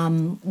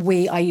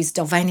 I used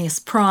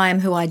Delvanius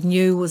Prime, who I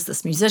knew was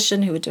this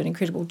musician who would do an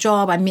incredible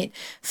job. I met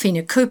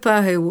Whina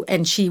Cooper,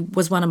 and she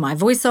was one of my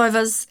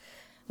voiceovers,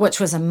 which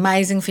was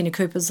amazing. Whina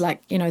Cooper's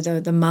like,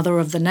 the mother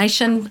of the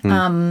nation.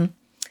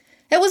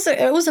 It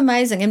was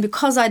amazing. And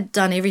because I'd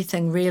done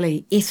everything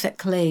really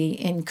ethically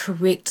and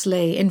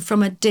correctly and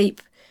from a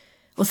deep,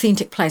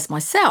 authentic place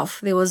myself,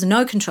 there was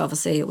no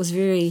controversy. It was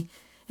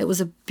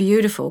a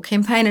beautiful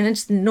campaign.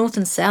 And North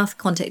and South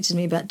contacted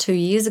me about 2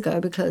 years ago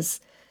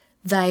because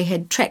they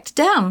had tracked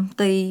down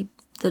the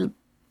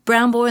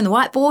brown boy and the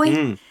white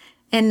boy,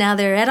 and now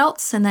they're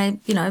adults, and they,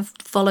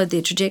 followed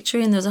their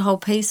trajectory, and there's a whole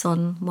piece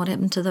on what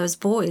happened to those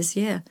boys,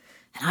 And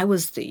I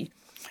was the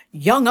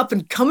young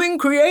up-and-coming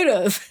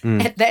creative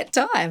at that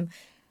time.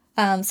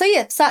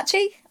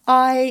 Saatchi,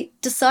 I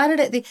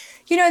decided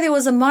there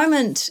was a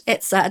moment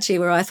at Saatchi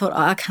where I thought,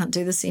 I can't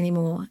do this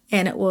anymore.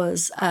 And it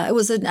was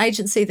an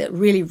agency that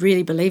really,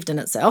 really believed in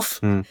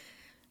itself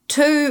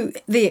to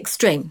the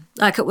extreme.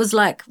 Like, it was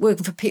like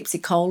working for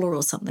Pepsi Cola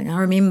or something. I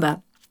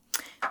remember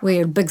we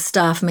had a big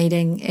staff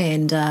meeting,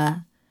 and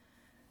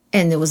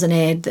there was an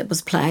ad that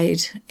was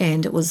played,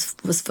 and it was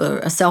for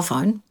a cell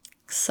phone.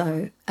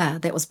 So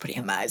that was pretty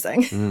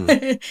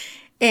amazing.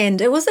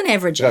 And it was an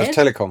average ad. That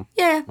was telecom.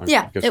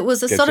 Yeah. It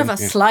was a sort of a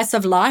slice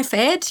of life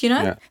ad,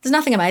 There's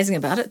nothing amazing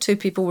about it. 2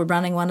 people were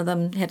running. One of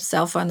them had a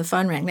cell phone. The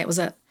phone rang. That was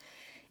it.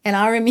 And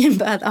I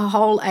remember the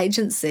whole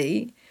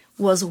agency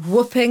was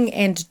whooping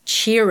and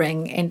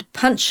cheering and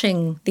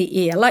punching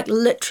the air. Like,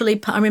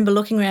 literally, I remember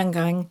looking around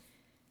going,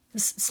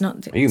 it's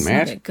not Are you mad?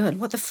 Not that good.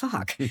 What the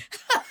fuck?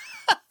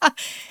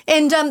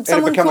 And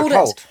someone called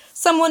it...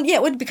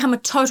 it would become a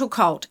total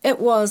cult. It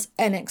was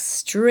an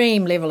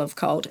extreme level of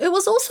cult. It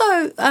was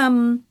also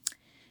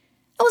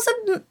was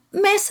a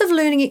massive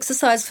learning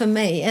exercise for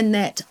me in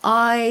that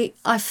I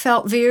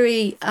felt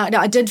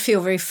I did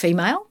feel very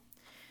female.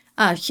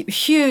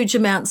 Huge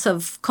amounts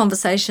of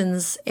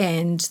conversations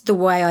and the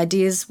way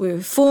ideas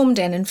were formed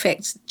and, in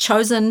fact,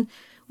 chosen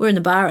were in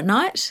the bar at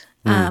night.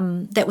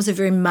 That was a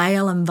very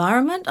male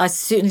environment. I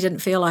certainly didn't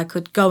feel I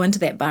could go into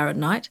that bar at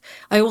night.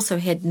 I also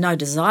had no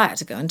desire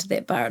to go into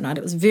that bar at night.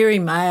 It was very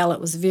male. It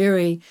was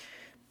very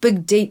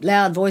big, deep,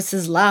 loud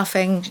voices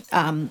laughing,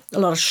 a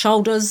lot of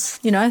shoulders,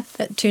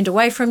 that turned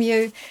away from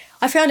you.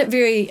 I found it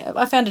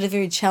a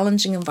very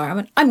challenging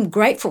environment. I'm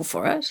grateful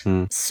for it,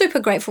 super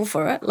grateful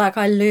for it. Like,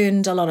 I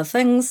learned a lot of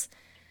things,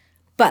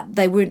 but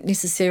they weren't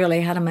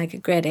necessarily how to make a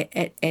great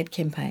ad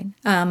campaign.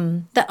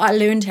 That I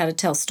learned how to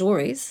tell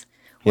stories,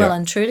 well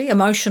and truly,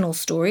 emotional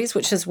stories,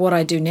 which is what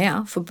I do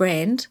now for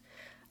brand.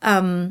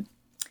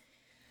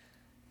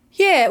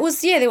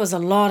 There was a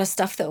lot of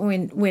stuff that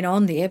went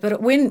on there,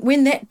 but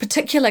when that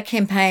particular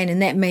campaign and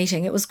that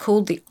meeting, it was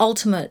called the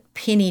ultimate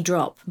penny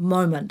drop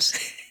moment.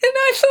 And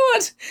I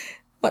thought,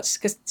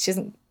 because she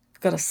hasn't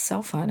got a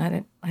cell phone,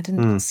 I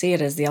didn't see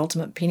it as the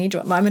ultimate penny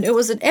drop moment. It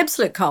was an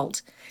absolute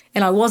cult,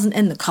 and I wasn't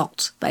in the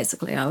cult,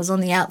 basically. I was on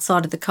the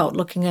outside of the cult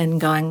looking in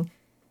going,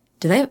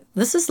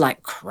 this is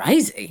like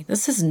crazy.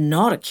 This is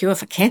not a cure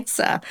for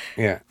cancer.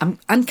 Yeah. I'm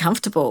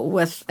uncomfortable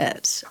with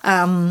it.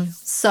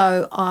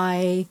 So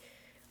I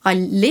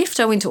left.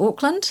 I went to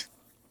Auckland,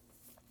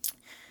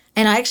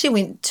 and I actually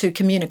went to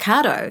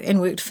Communicado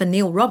and worked for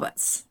Neil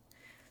Roberts.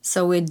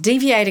 So we're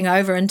deviating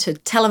over into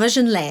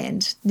television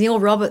land. Neil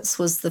Roberts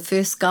was the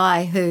first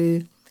guy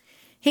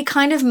he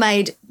kind of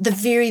made the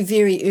very,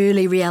 very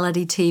early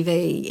reality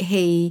TV.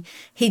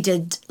 He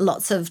did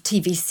lots of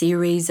TV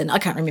series, and I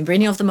can't remember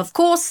any of them, of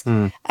course.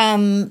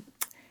 And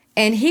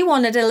he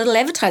wanted a little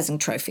advertising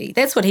trophy.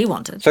 That's what he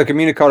wanted. So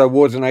Communicado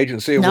was an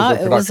agency? Or No, was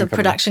it was a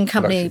production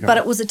company, but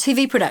it was a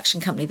TV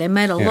production company. They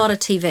made a lot of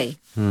TV.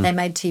 They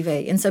made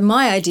TV. And so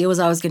my idea was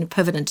I was going to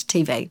pivot into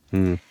TV.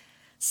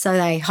 So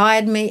they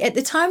hired me. At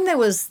the time, there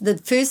was the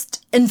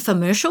first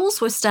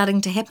infomercials were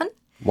starting to happen.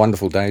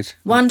 Wonderful days.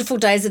 Wonderful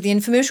days of the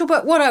infomercial.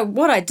 But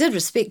what I did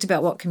respect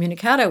about what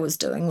Communicado was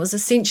doing was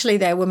essentially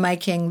they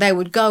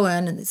would go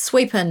in and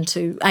sweep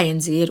into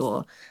ANZ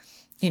or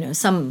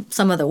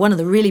one of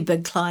the really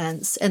big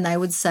clients, and they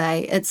would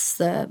say it's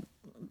the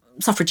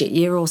suffragette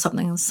year or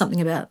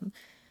something about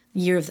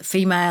year of the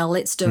female.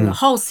 Let's do a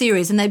whole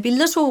series, and they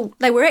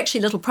were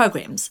actually little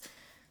programs.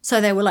 So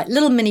they were like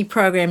little mini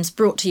programs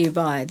brought to you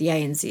by the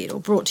ANZ or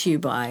brought to you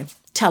by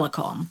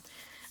Telecom.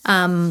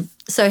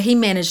 So he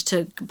managed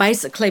to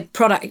basically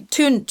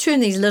turn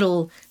these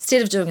little,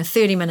 instead of doing a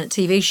 30-minute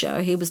TV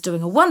show, he was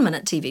doing a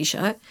 1-minute TV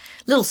show,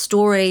 little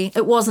story.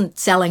 It wasn't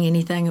selling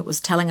anything. It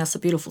was telling us a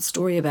beautiful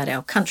story about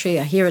our country,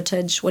 our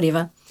heritage,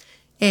 whatever.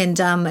 And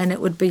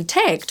it would be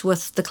tagged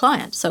with the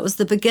client. So it was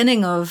the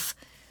beginning of,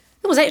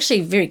 it was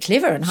actually very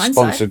clever in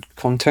hindsight. Sponsored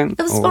content?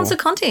 It was sponsored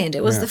content.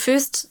 It was the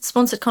first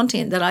sponsored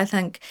content that I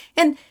think,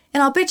 and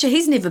I'll bet you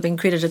he's never been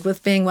credited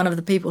with being one of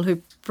the people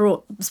who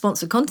brought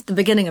sponsored content, the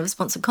beginning of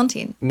sponsored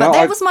content. But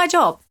that was my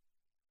job.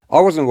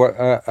 I wasn't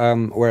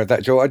aware of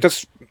that, Joel. I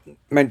just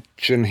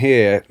mention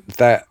here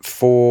that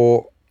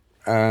for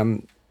our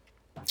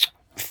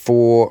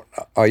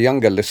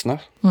younger listener,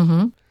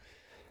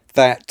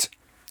 that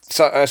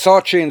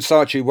Saatchi and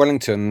Saatchi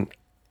Wellington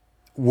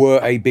were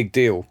a big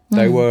deal.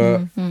 They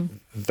were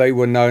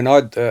known.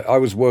 I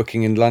was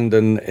working in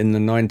London in the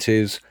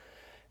 90s,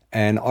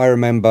 and I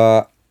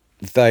remember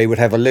they would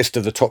have a list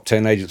of the top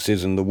 10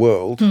 agencies in the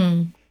world,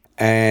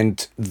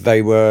 and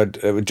they were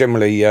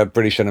generally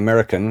British and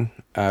American,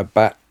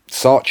 but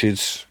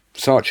Saatchi's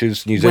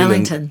New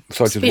Zealand,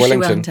 Saatchi's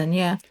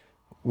Wellington,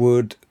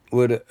 would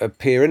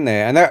appear in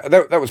there, and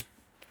that was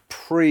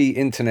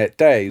pre-internet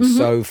days.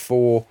 So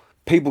for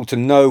people to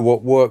know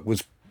what work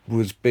was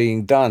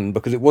being done,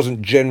 because it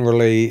wasn't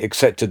generally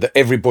accepted that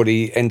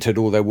everybody entered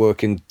all their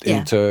work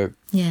into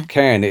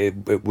Cannes,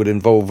 it would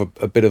involve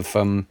a bit of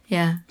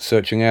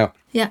searching out.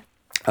 Yeah.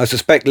 I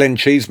suspect Len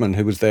Cheeseman,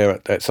 who was there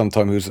at some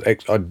time,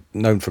 I'd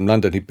known from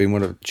London, he'd been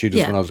one of the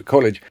tutors when I was at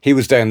college. He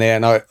was down there,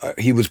 and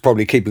he was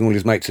probably keeping all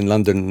his mates in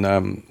London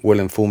well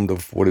informed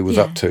of what he was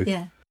up to.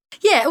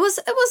 Yeah, it was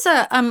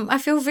I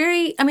feel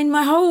very,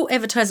 my whole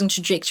advertising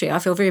trajectory, I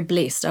feel very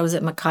blessed. I was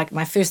at Mackay,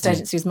 my first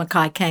agency was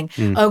Mackay King.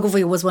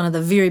 Ogilvy was one of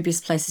the very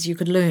best places you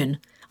could learn.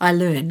 I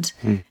learned,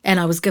 and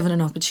I was given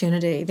an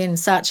opportunity. Then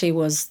Saatchi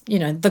was,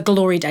 the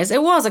glory days.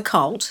 It was a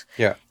cult.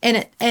 Yeah.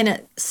 And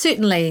it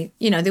certainly,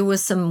 there were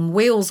some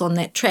wheels on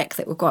that track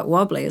that were quite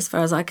wobbly as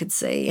far as I could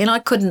see. And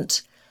I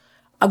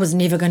was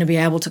never going to be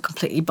able to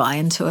completely buy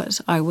into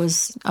it. I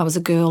was a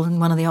girl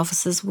in one of the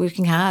offices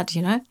working hard,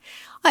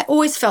 I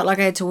always felt like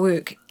I had to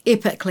work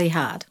epically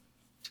hard.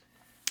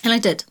 And I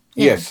did.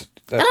 Yeah. Yes.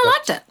 And I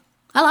liked it.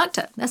 I liked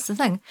it. That's the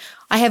thing.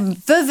 I have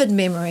vivid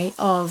memory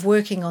of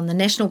working on the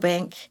National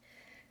Bank,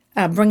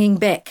 bringing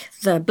back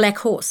the Black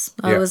Horse.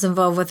 I was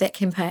involved with that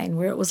campaign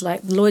where it was like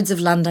Lloyd's of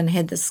London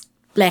had this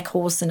black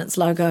horse in its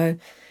logo.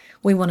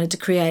 we wanted to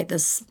create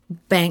this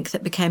bank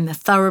that became the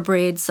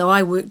Thoroughbred. So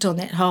I worked on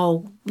that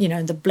whole,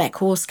 the Black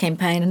Horse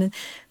campaign. And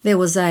there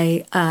was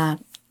a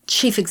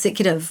chief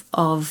executive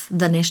of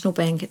the National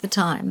Bank at the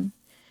time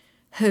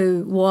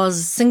who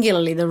was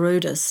singularly the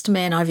rudest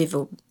man I've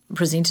ever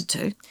presented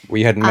to. Well,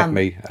 you hadn't met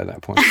me at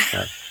that point.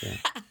 So,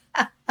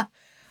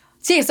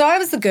 yeah. So I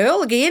was the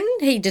girl again.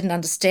 He didn't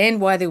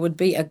understand why there would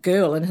be a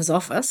girl in his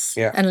office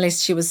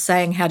unless she was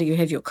saying, how do you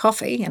have your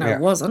coffee? And I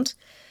wasn't.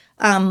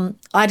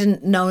 I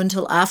didn't know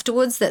until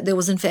afterwards that there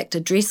was, in fact, a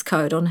dress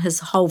code on his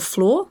whole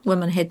floor.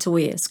 Women had to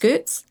wear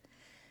skirts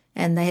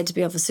and they had to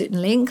be of a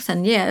certain length.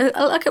 And,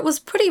 it was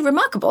pretty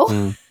remarkable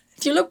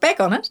if you look back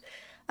on it.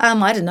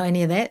 I didn't know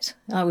any of that.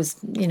 I was,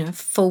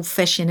 full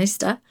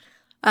fashionista.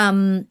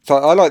 So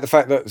I like the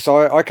fact that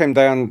I came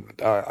down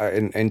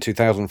in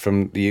 2000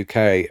 from the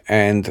UK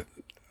and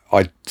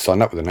I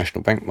signed up with the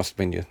National Bank. Must have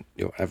been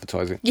your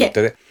advertising. Yeah.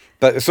 Did it?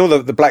 But I saw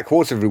the Black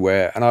Horse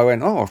everywhere and I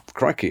went, oh,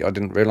 crikey, I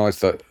didn't realise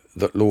that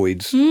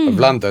Lloyd's of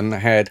London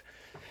had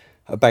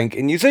a bank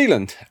in New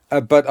Zealand.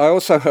 But I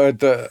also heard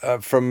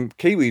that from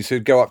Kiwis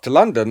who'd go up to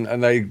London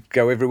and they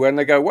go everywhere and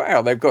they go,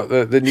 wow, they've got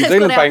the New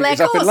Zealand bank is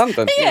up in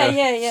London.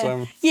 Yeah.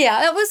 So,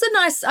 yeah, it was a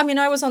nice,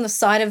 I was on the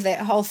side of that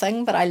whole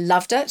thing, but I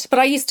loved it. But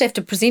I used to have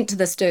to present to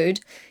this dude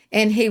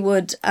and he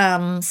would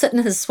sit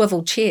in his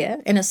swivel chair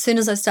and as soon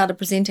as I started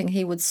presenting,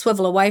 he would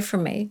swivel away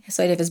from me.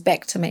 So he'd have his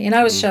back to me. And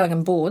I was showing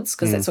him boards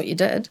because that's what you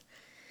did.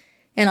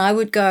 And I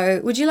would go,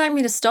 would you like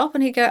me to stop?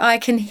 And he'd go, I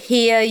can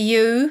hear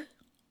you.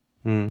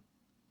 So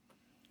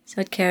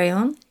I'd carry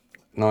on.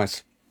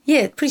 Nice.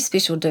 Yeah, pretty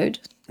special dude.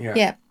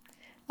 Yeah.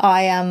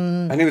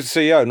 And he was the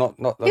CEO, not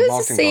the marketing guy. He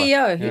was the CEO.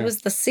 Yeah. He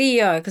was the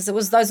CEO because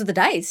those were the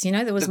days,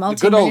 there was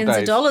multi-millions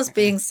of dollars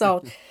being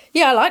sold.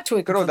 Yeah, I liked to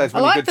work. Good old days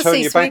when you could turn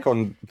your back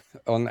on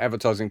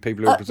advertising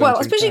people who were presenting.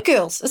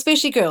 Well,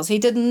 especially girls. He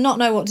did not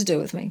know what to do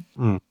with me.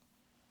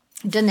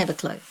 He didn't have a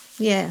clue.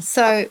 Yeah.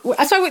 So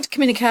I worked at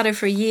Communicato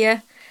for a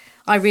year.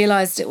 I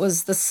realised it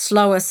was the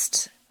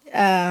slowest,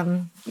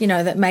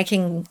 that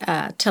making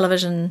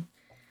television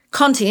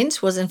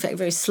content was in fact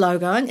very slow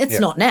going. It's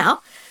not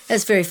now.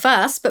 It's very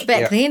fast. But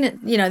back then,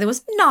 there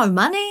was no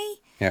money.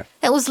 Yeah.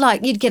 It was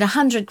like you'd get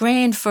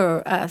 $100,000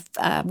 for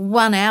a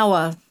 1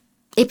 hour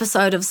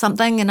episode of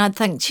something and I'd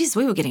think, geez,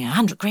 we were getting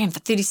 $100,000 for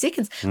 30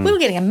 seconds. We were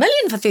getting $1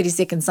 million for 30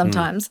 seconds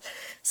sometimes.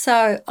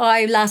 So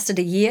I lasted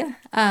a year.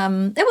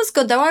 It was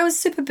good though. I was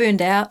super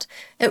burned out.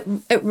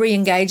 It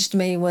re-engaged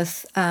me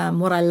with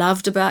what I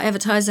loved about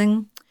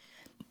advertising.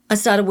 I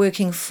started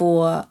working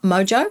for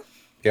Mojo.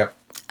 Yeah.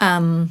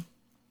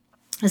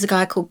 There's a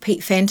guy called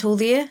Pete Fantle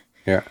there.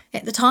 Yeah.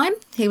 At the time,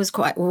 he was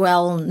quite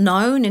well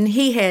known and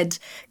he had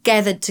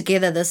gathered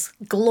together this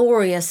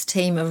glorious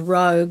team of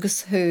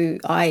rogues who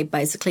I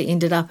basically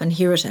ended up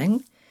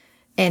inheriting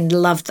and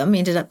loved them,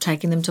 ended up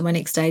taking them to my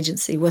next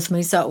agency with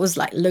me. So it was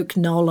like Luke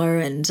Nola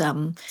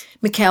and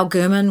Mikhail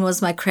Gurman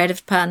was my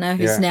creative partner,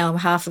 who's now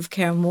half of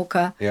Karen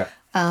Walker. Yeah.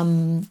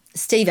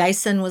 Steve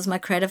Asen was my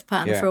creative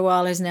partner for a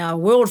while, who's now a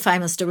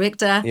world-famous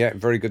director. Yeah,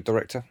 very good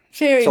director.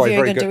 Very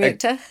good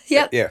director.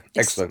 Yep. Yeah,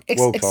 excellent.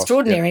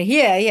 Extraordinary.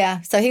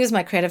 Yeah. So he was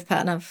my creative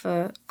partner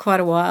for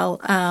quite a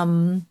while.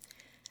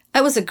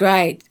 It was a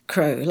great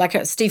crew. Like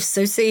Steve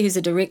Susi, who's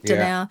a director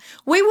now.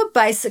 We were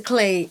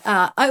basically,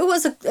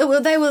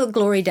 they were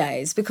glory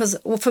days because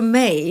for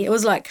me, it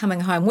was like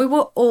coming home. We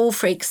were all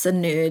freaks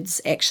and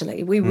nerds,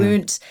 actually. We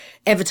weren't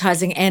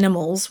advertising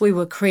animals. We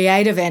were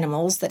creative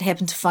animals that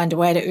happened to find a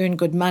way to earn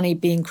good money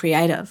being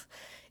creative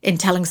and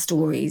telling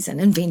stories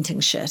and inventing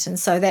shit. And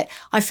so that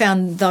I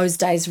found those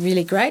days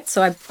really great.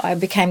 So I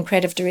became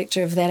creative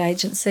director of that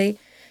agency.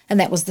 And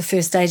that was the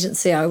first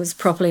agency I was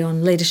properly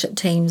on leadership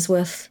teams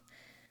with.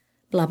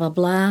 Blah, blah,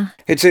 blah.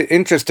 It's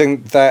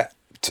interesting that,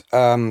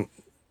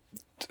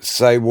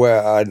 say,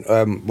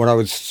 when I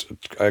was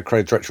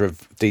creative director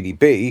of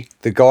DDB,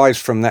 the guys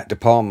from that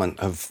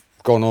department have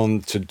gone on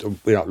to,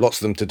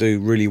 lots of them to do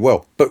really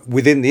well. But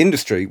within the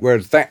industry,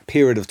 whereas that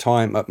period of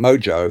time at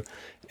Mojo,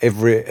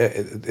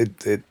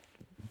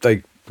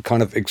 they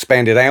kind of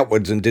expanded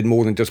outwards and did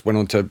more than just went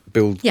on to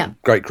build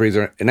great careers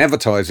in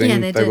advertising. Yeah,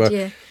 they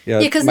did.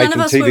 Because none of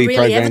us were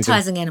really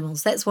advertising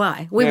animals. That's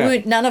why. We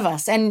weren't, none of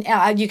us. And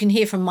you can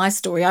hear from my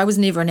story, I was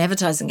never an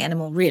advertising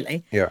animal,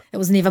 really. Yeah. It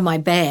was never my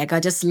bag. I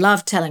just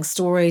loved telling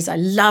stories. I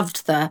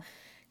loved the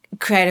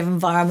creative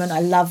environment.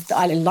 I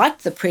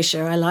liked the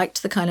pressure. I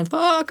liked the kind of,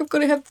 I've got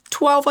to have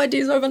 12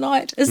 ideas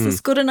overnight. Is this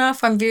good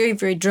enough? I'm a very,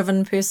 very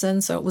driven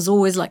person. So it was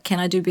always like, can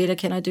I do better?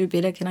 Can I do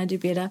better? Can I do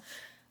better?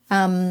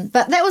 But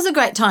that was a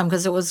great time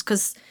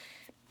because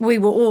we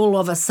were all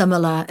of a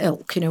similar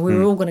ilk. We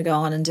were all going to go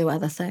on and do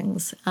other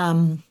things.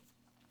 And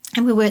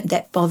we weren't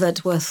that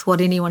bothered with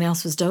what anyone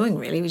else was doing,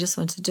 really. We just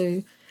wanted to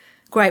do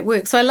great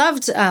work. So I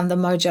loved the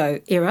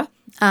Mojo era.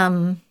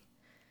 I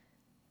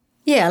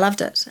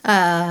loved it.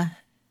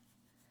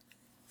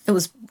 It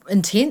was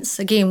intense.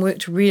 Again,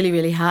 worked really,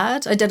 really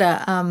hard. I did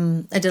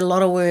a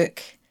lot of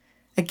work,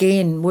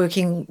 again,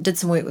 did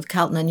some work with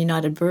Carlton and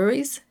United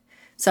Breweries.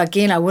 So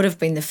again, I would have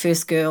been the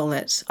first girl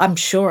I'm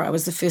sure I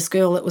was the first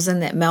girl that was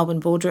in that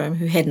Melbourne boardroom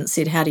who hadn't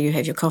said, how do you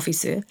have your coffee,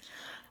 sir?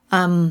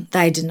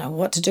 They didn't know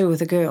what to do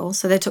with a girl,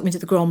 so they took me to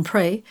the Grand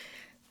Prix.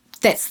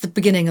 That's the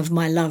beginning of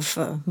my love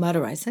for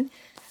motor racing.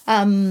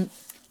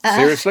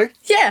 Seriously?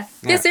 Yeah,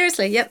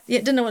 seriously. Yep. Yeah,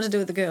 didn't know what to do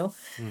with the girl.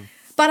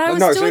 But I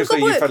was doing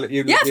good work. I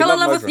fell in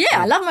love with.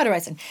 Yeah, I love motor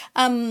racing.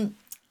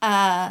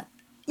 I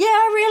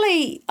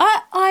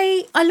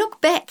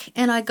look back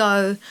and I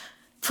go,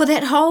 for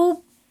that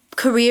whole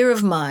career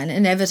of mine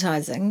in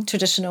advertising,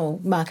 traditional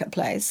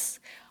marketplace,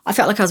 I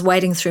felt like I was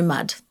wading through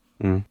mud.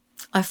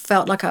 I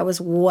felt like I was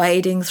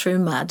wading through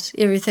mud.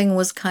 Everything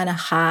was kind of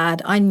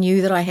hard. I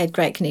knew that I had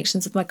great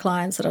connections with my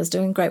clients, that I was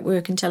doing great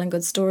work and telling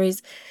good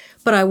stories,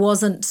 but I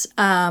wasn't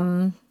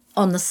on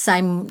the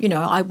same,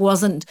 I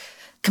wasn't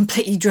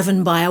completely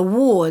driven by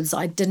awards.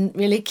 I didn't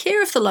really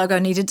care if the logo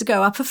needed to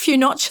go up a few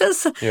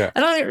notches. Yeah. I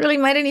don't think it really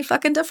made any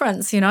fucking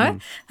difference, I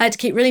had to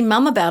keep really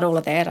mum about all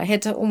of that. I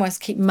had to almost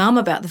keep mum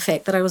about the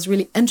fact that I was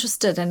really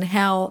interested in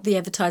how the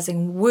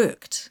advertising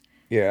worked.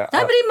 Yeah.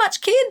 Nobody much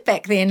cared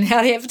back then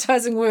how the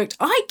advertising worked.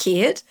 I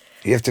cared.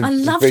 You have to I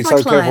loved be my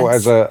so careful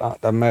clients.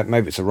 as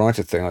maybe it's a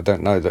writer thing, I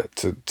don't know, that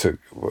to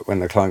when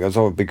the client goes,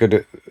 it'd be good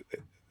at,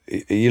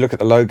 you look at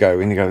the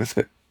logo and you go, it's a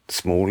bit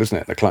small, isn't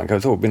it? The client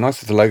goes, it'd be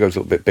nice if the logo's a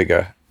little bit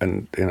bigger,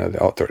 and the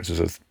art directors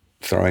are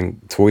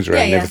throwing toys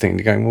around and everything, and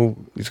you're going, well,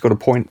 he's got a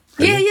point.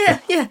 Really. Yeah.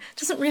 It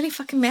doesn't really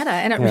fucking matter,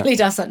 and it really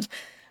doesn't.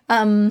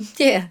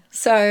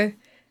 So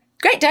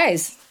great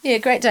days. Yeah,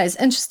 great days.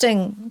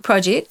 Interesting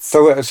projects.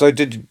 So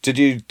did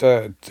you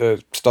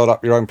start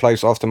up your own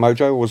place after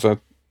Mojo, or was it?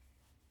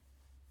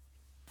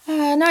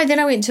 No, then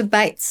I went to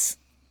Bates.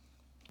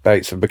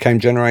 Bates, and became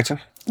Generator?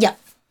 Yeah.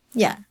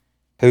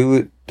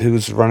 Who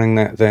was running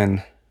that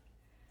then?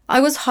 I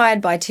was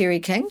hired by Terry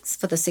Kings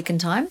for the second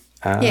time.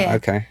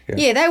 Okay.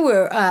 Yeah, they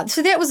were.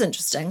 So that was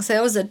interesting. So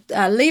there was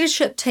a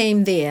leadership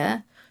team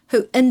there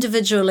who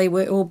individually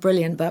were all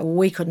brilliant, but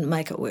we couldn't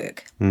make it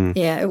work.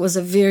 Yeah, it was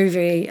a very,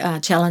 very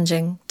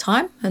challenging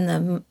time in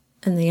the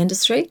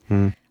industry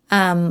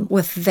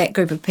with that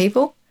group of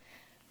people.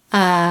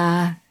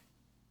 Yeah.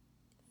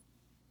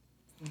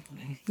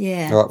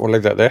 All right, we'll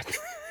leave that there.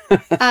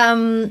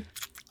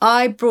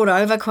 I brought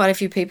over quite a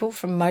few people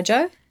from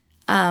Mojo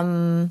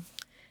and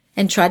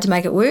tried to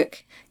make it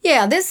work.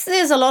 Yeah, there's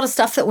a lot of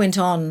stuff that went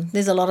on.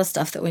 There's a lot of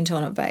stuff that went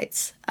on at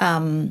Bates.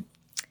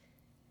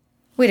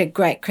 We had a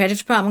great creative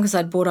department because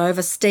I'd brought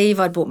over Steve.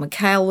 I'd brought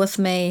Mikhail with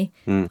me.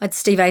 I had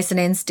Steve Asen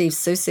and Steve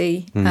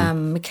Susi.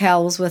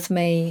 Mikhail was with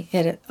me.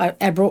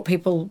 I brought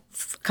people,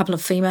 a couple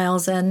of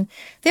females in.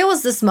 There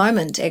was this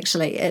moment,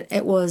 actually.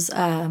 It was,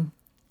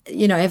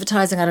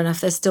 advertising. I don't know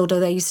if they still do.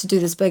 They used to do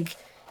this big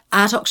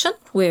art auction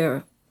where,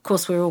 of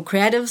course, we're all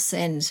creatives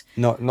and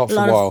not for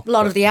a while. A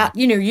lot of the art,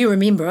 you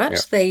remember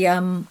it.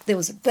 Yeah. There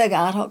was a big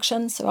art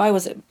auction. So I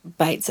was at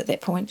Bates at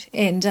that point,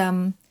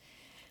 and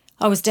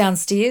I was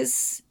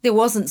downstairs. There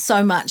wasn't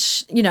so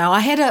much, I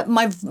had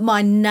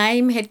my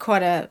name had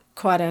quite a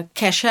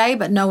cachet,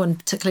 but no one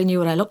particularly knew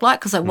what I looked like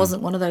because I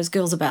wasn't one of those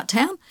girls about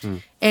town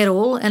at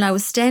all. And I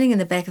was standing in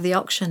the back of the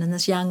auction, and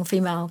this young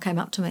female came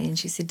up to me and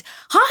she said,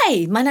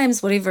 "Hi, my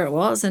name's whatever it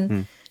was."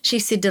 And she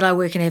said, "Did I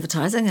work in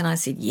advertising?" And I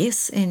said,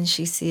 "Yes." And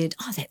she said,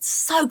 "Oh, that's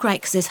so great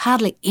because there's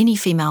hardly any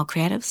female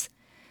creatives,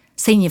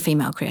 senior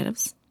female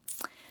creatives."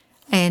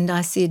 And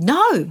I said,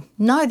 No,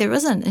 there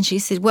isn't. And she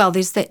said, "Well,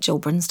 there's that Jill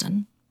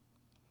Brinsden."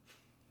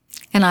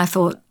 And I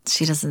thought,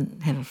 she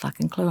doesn't have a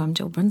fucking clue I'm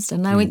Jill Brinsden.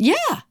 And I went, "Yeah."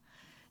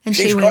 And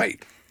she's she went,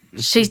 great.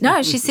 she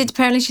said,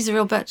 apparently she's a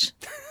real bitch.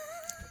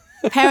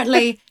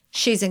 Apparently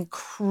she's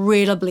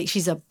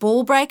she's a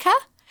ball breaker.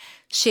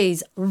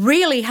 She's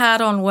really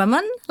hard on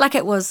women. Like,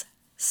 it was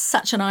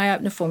such an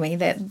eye-opener for me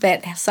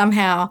that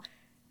somehow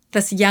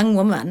this young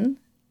woman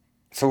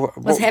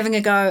was having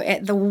a go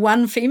at the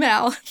one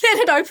female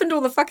that had opened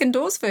all the fucking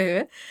doors for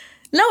her.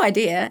 No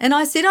idea. And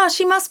I said, "Oh,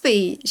 she must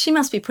be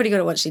pretty good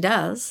at what she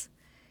does."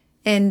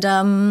 And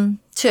to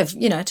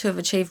have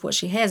achieved what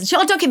she has. And she,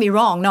 don't get me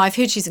wrong, no, I've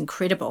heard she's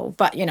incredible,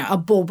 but, a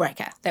ball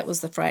breaker, that was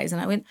the phrase. And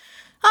I went,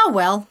 "Oh,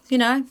 well,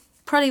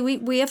 probably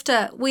we have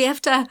to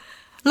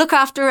look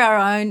after our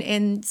own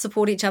and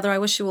support each other. I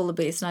wish you all the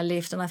best." And I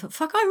left, and I thought,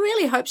 fuck, I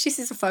really hope she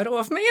sees a photo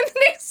of me in the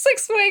next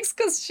 6 weeks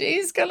because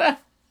she's going to...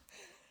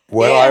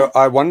 Well,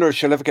 I wonder if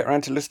she'll ever get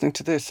around to listening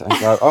to this and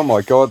go, "Oh,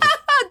 my God."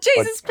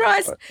 Jesus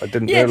Christ. I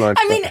didn't realise.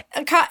 I mean,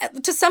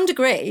 to some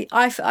degree,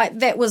 I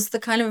that was the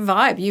kind of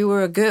vibe. You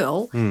were a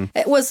girl.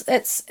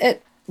 It's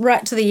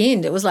right to the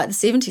end. It was like the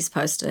 70s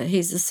poster.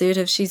 He's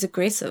assertive, she's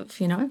aggressive,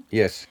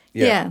 Yes.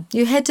 Yeah.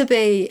 You had to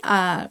be,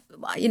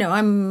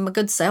 I'm a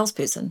good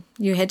salesperson.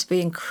 You had to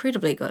be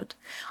incredibly good.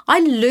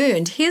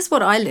 Here's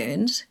what I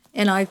learned,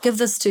 and I give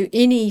this to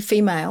any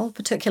female,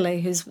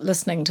 particularly who's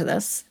listening to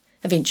this,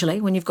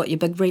 eventually, when you've got your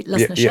big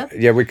listenership.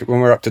 Yeah,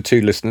 when we're up to 2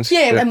 listeners.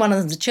 Yeah, and one of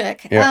them's a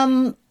chick.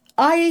 Yeah.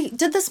 I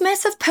did this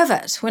massive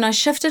pivot when I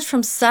shifted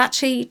from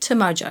Saatchi to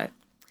Mojo.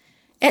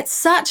 At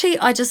Saatchi,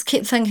 I just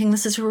kept thinking,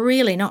 this is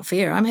really not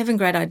fair. I'm having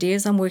great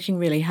ideas. I'm working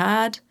really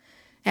hard.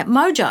 At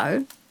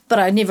Mojo, but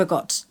I never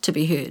got to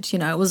be heard.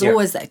 It was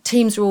always that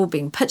teams were all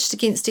being pitched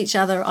against each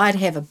other. I'd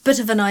have a bit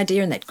of an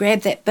idea and they'd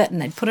grab that bit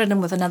and they'd put it in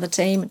with another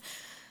team.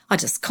 I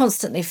just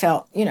constantly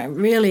felt,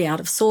 really out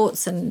of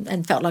sorts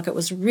and felt like it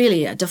was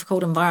really a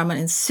difficult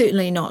environment and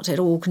certainly not at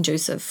all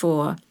conducive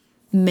for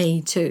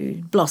me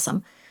to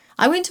blossom.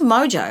 I went to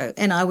Mojo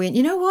and I went,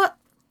 you know what?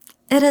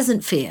 It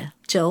isn't fair,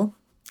 Jill.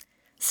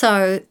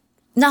 So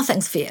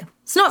nothing's fair.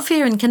 It's not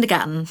fair in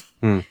kindergarten.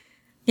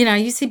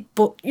 You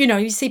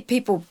see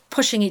people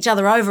pushing each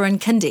other over in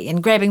kindy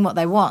and grabbing what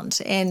they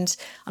want. And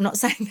I'm not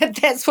saying that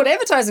that's what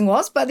advertising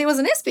was, but there was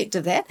an aspect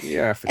of that.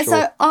 Yeah, for sure. And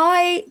so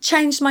I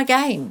changed my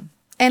game.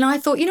 And I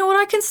thought, you know what,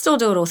 I can still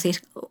do it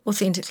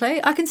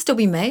authentically. I can still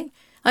be me.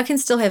 I can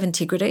still have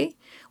integrity.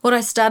 What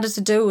I started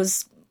to do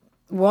was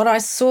what I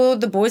saw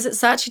the boys at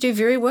Saatchi do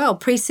very well,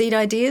 pre-seed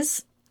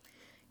ideas,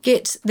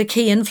 get the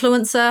key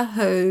influencer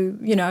who,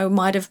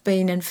 might have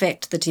been, in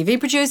fact, the TV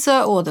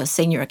producer or the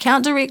senior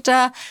account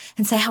director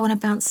and say, I want to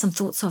bounce some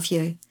thoughts off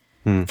you.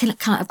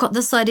 I've got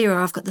this idea or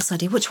I've got this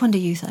idea. Which one do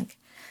you think?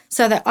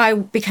 So that I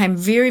became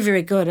very,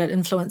 very good at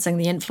influencing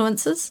the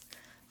influencers,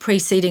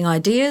 pre-seeding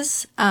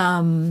ideas,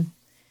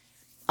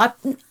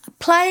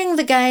 playing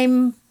the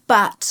game,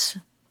 but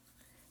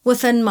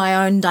within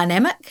my own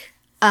dynamic.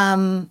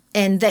 And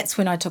that's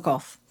when I took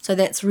off. So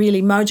that's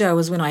really, Mojo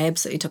was when I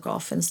absolutely took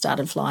off and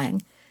started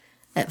flying.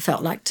 It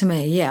felt like to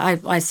me, yeah.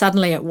 I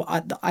suddenly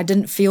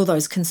didn't feel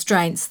those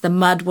constraints. The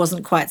mud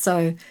wasn't quite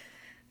so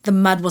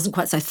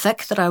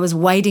thick that I was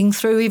wading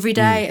through every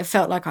day. It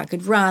felt like I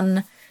could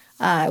run.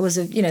 It was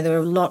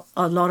there were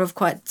a lot of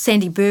quite.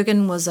 Sandy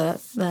Bergen was a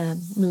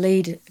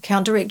lead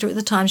account director at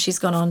the time. She's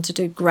gone on to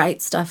do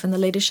great stuff in the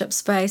leadership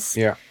space.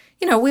 Yeah,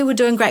 we were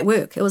doing great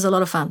work. It was a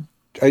lot of fun.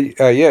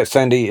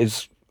 Sandy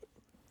is,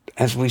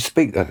 as we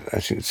speak,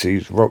 as you can see,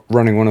 she's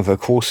running one of her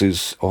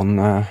courses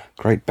on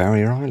Great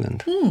Barrier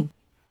Island.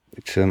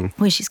 Which,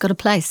 where she's got a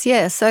place,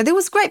 yeah. So there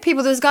was great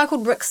people. There was a guy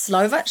called Rick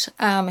Slovett.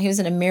 He was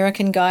an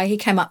American guy. He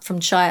came up from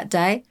Chiat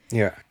Day.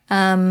 Yeah.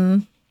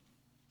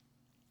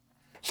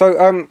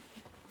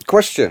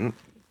 Question,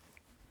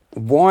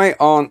 why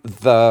aren't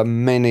there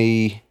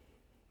many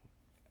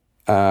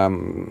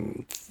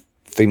female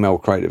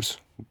creatives?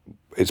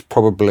 It's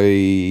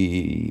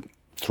probably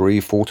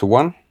 3-4 to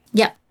 1.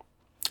 Yeah.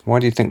 Why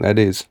do you think that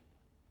is?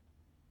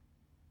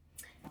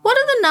 What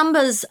are the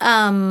numbers?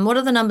 What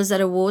are the numbers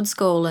at award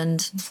school?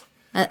 And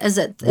is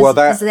that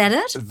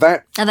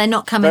it? Are they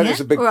not coming in, is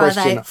a big or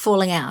question. are they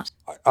falling out?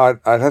 I'd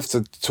have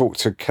to talk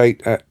to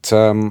Kate at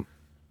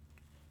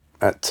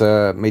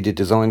Media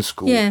Design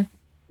School. Yeah.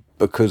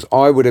 Because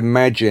I would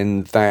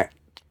imagine that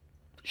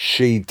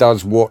she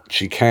does what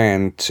she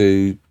can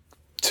to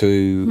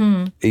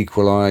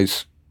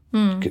equalise,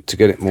 to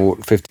get it more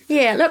 50.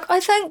 Yeah, look, I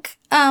think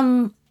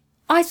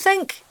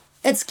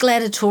it's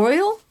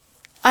gladiatorial.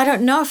 I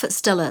don't know if it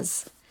still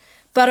is,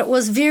 but it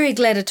was very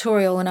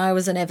gladiatorial when I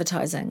was in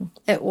advertising.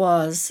 It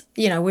was,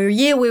 we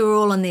were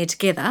all in there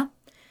together,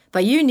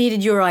 but you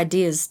needed your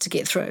ideas to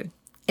get through.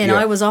 And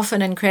I was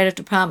often in creative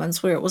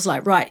departments where it was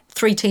like, right,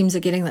 3 teams are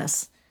getting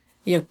this.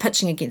 You're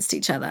pitching against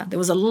each other. There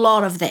was a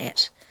lot of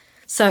that.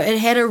 So it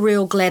had a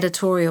real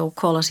gladiatorial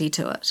quality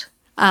to it.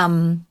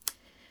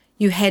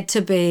 You had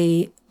to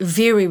be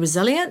very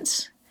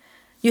resilient.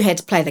 You had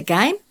to play the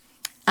game.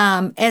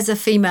 As a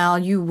female,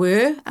 you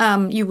were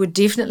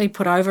definitely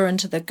put over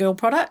into the girl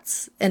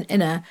products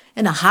in a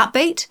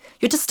heartbeat.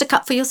 You had to stick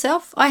up for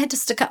yourself. I had to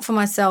stick up for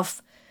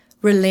myself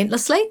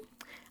relentlessly.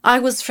 I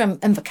was from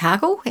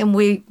Invercargill, and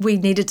we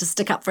needed to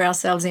stick up for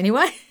ourselves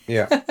anyway.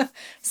 Yeah.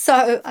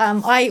 So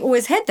I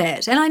always had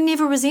that, and I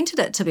never resented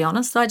it, to be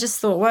honest. I just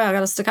thought, well, I got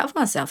to stick up for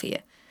myself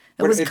here.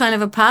 It was kind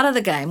of a part of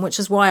the game, which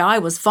is why I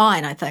was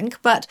fine, I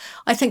think. But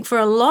I think for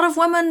a lot of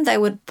women, they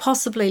would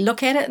possibly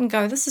look at it and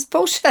go, this is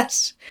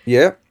bullshit.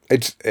 Yeah,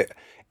 it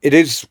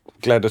is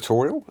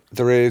gladiatorial.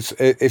 There is,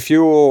 if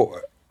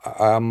you're,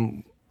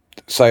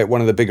 say, at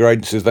one of the bigger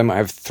agencies, they might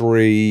have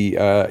 3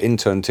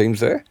 intern teams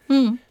there.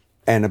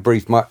 And a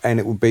brief, and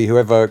it would be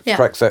whoever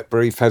cracks that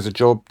brief has a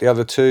job. The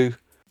other 2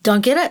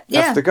 don't get it.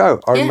 Have to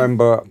go. I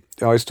remember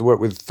I used to work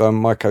with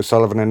Mike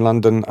O'Sullivan in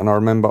London, and I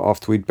remember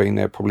after we'd been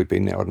there, I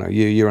don't know,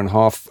 year and a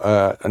half,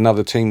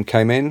 another team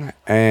came in,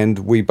 and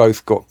we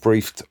both got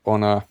briefed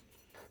on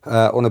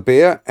a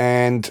beer,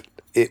 and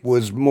it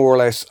was more or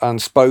less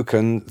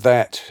unspoken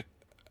that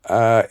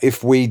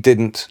if we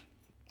didn't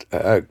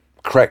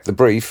crack the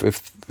brief,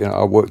 if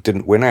our work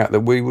didn't win out,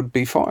 that we would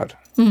be fired.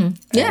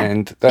 Yeah,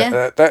 and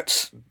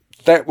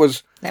that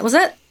was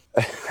it.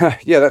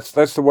 Yeah,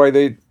 that's the way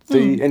the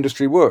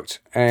industry worked.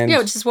 And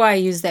which is why I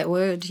use that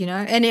word,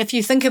 And if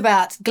you think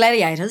about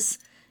gladiators,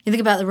 you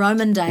think about the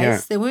Roman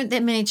days, there weren't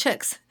that many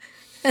chicks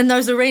in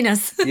those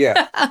arenas.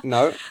 Yeah,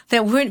 no.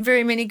 There weren't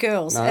very many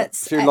girls. No, a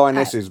few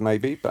lionesses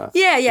maybe, but...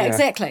 Yeah,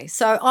 exactly.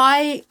 So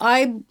I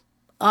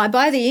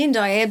by the end,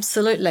 I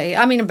absolutely,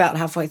 about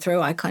halfway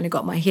through, I kind of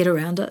got my head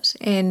around it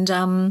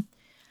and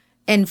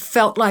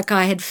felt like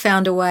I had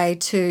found a way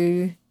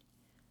to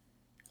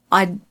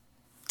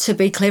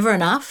be clever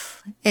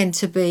enough and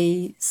to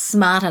be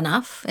smart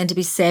enough and to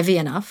be savvy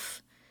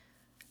enough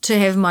to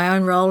have my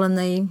own role in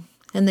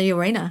the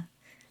arena.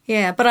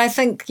 Yeah, but I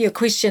think your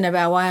question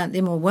about why aren't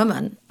there more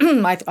women,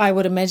 I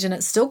would imagine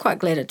it's still quite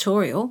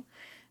gladiatorial.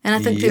 And I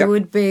think there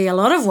would be a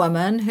lot of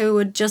women who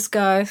would just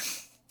go,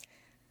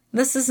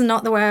 this is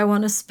not the way I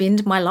want to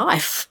spend my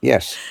life.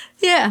 Yes.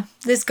 Yeah,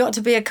 there's got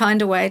to be a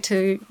kinder way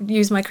to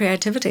use my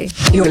creativity.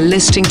 You're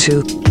listening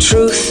to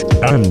Truth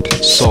And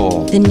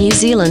Soul. the New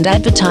Zealand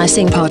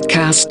Advertising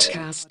Podcast.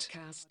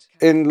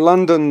 In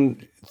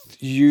London,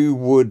 you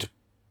would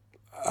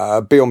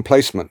be on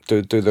placement,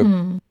 do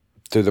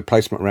the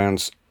placement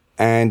rounds,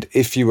 and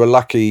if you were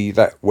lucky,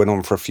 that went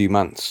on for a few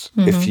months.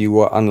 If you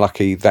were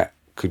unlucky, that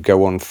could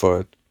go on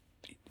for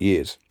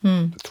years,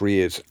 3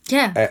 years.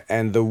 Yeah.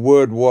 And the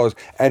word was,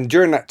 and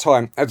during that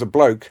time, as a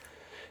bloke,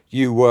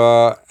 you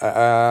were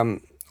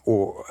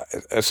or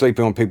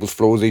sleeping on people's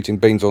floors, eating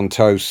beans on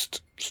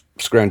toast,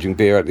 scrounging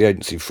beer at the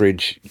agency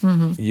fridge.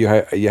 You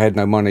had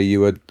no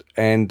money.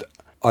 And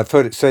I've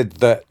heard it said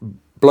that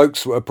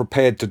blokes were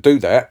prepared to do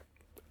that,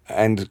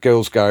 and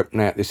girls go,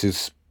 "Nah, this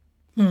is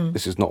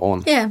not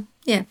on."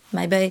 Yeah,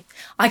 maybe.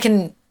 I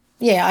can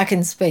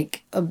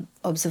speak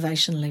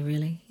observationally,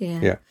 really.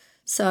 Yeah.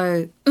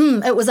 So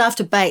it was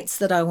after Bates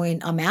that I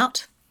went, I'm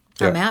out.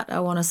 I'm out. I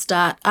want to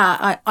start.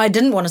 I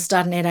didn't want to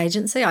start an ad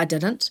agency. I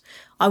didn't.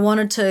 I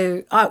wanted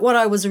to. What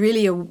I was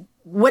really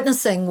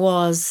witnessing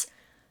was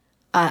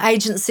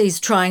agencies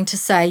trying to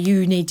say,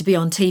 you need to be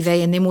on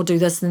TV and then we'll do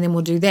this and then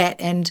we'll do that.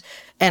 And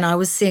I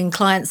was seeing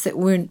clients that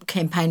weren't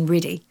campaign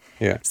ready.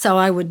 Yeah. So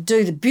I would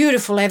do the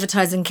beautiful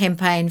advertising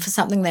campaign for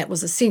something that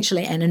was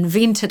essentially an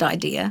invented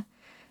idea.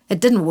 It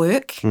didn't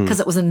work because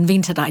it was an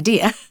invented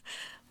idea.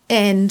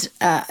 And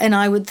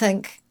I would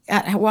think,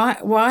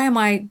 why am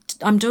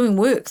I'm doing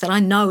work that I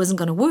know isn't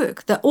going to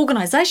work? The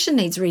organisation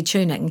needs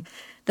retuning.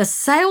 The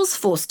sales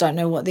force don't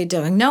know what they're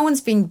doing. No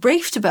one's been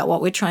briefed about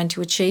what we're trying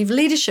to achieve.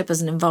 Leadership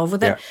isn't involved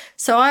with it.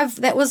 So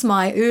that was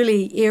my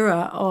early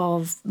era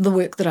of the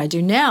work that I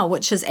do now,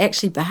 which is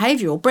actually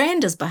behavioural.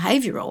 Brand is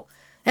behavioural.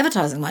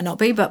 Advertising might not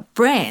be, but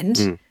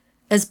brand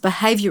is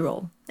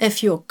behavioural.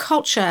 If your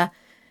culture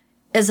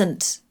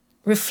isn't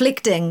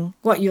reflecting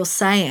what you're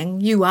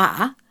saying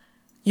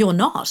you're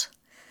not.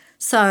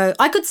 So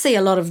I could see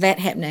a lot of that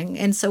happening.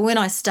 And so when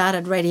I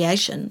started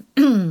Radiation,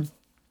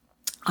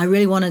 I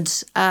really wanted,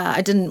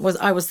 I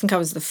was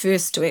the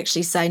first to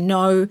actually say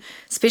no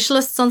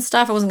specialists on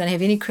staff. I wasn't going to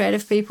have any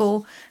creative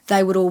people.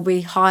 They would all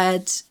be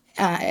hired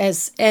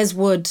as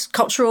would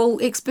cultural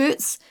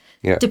experts,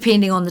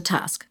 depending on the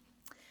task.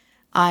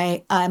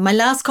 My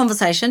last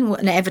conversation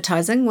in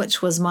advertising,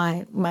 which was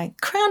my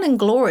crowning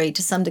glory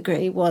to some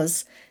degree,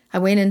 was I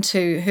went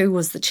into who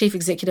was the chief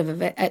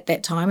executive at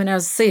that time, and I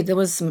said there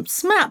was some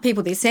smart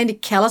people there. Sandy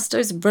Callister,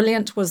 who's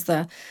brilliant, was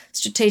the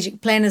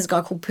strategic planner. There's a guy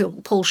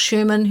called Paul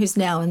Sherman, who's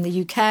now in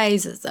the UK.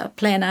 He's a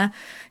planner.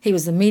 He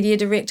was the media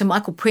director.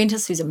 Michael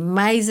Prentice, who's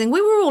amazing. We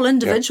were all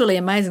individually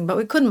amazing, but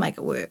we couldn't make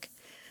it work.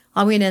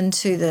 I went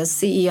into the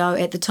CEO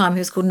at the time, who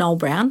was called Noel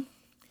Brown,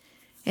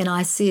 and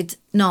I said,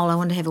 Noel, I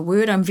want to have a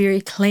word. I'm a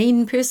very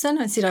clean person.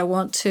 I said,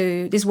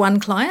 there's one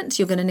client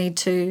you're going to need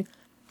to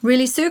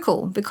really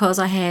circle, because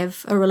I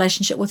have a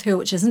relationship with her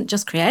which isn't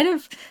just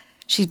creative.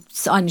 She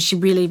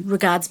really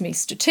regards me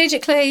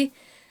strategically.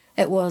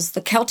 It was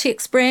the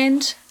Caltex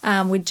brand.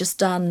 We'd just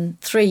done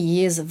 3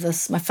 years of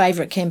this, my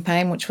favourite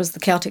campaign, which was the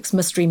Caltex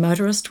Mystery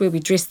Motorist, where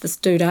we dressed this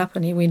dude up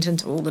and he went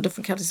into all the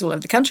different Caltex all over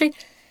the country.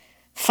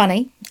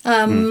 Funny.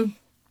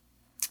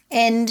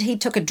 And he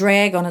took a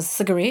drag on his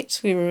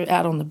cigarette. We were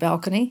out on the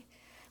balcony.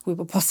 We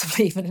were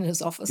possibly even in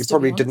his office. You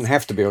probably didn't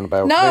have to be on a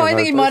balcony. No, I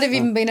think he might have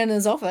even been in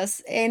his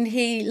office. And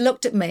he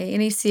looked at me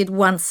and he said, he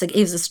was an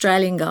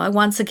Australian guy,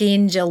 once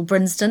again, Jill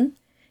Brinsden,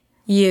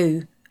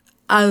 you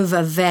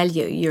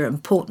overvalue your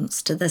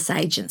importance to this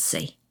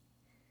agency.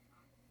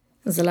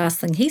 It was the last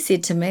thing he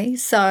said to me.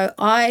 So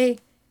I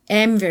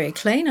am very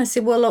clean. I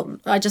said, well, look,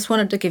 I just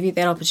wanted to give you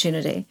that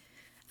opportunity.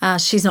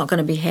 She's not going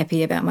to be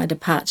happy about my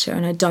departure,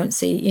 and I don't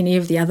see any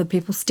of the other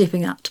people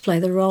stepping up to play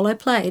the role I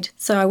played.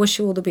 So I wish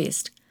you all the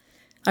best.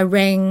 I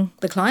rang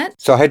the client.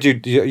 So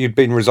you'd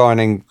been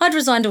resigning? I'd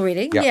resigned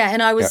already,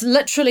 and I was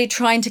literally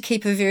trying to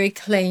keep a very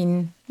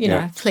clean,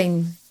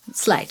 clean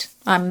slate.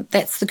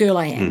 That's the girl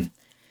I am.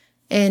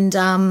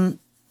 And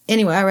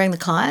anyway, I rang the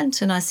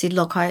client and I said,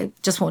 look, I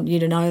just want you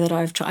to know that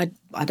I've tried.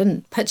 I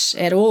didn't pitch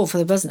at all for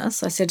the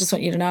business. I said, I just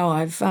want you to know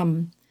I've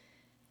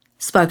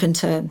spoken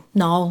to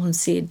Noel and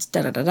said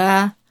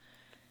da-da-da-da.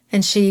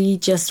 And she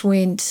just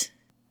went,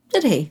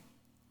 did he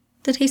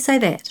say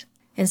that?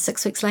 And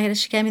 6 weeks later,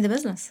 she gave me the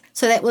business.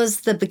 So that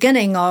was the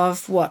beginning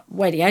of what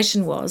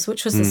Radiation was,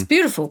 which was this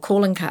beautiful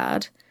calling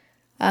card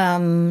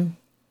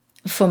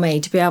for me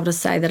to be able to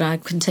say that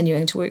I'm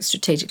continuing to work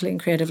strategically and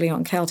creatively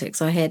on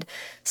Caltex. I had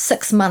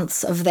 6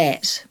 months of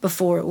that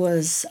before it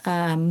was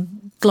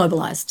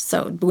globalised.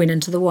 So it went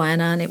into the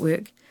YNR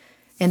network.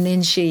 And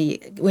then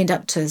she went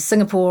up to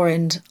Singapore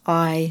and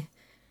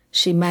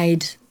she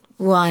made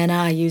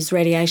YNR use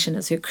Radiation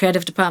as her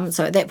creative department.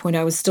 So at that point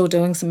I was still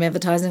doing some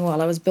advertising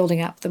while I was building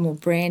up the more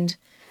brand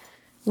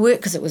work,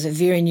 because it was a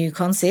very new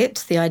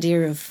concept, the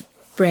idea of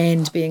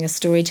brand being a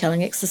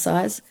storytelling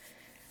exercise.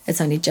 It's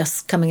only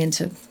just coming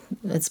into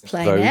its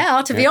play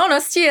now, to be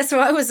honest. Yeah, so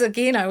I was a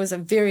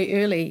very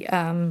early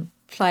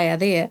player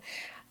there.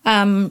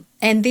 And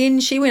then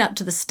she went up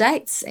to the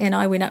States and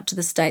I went up to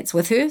the States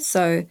with her.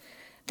 So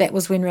that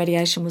was when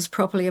Radiation was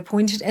properly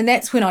appointed. And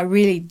that's when I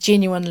really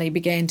genuinely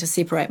began to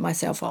separate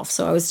myself off.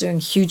 So I was doing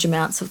huge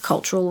amounts of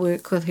cultural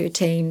work with her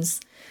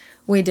teams.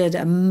 We did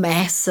a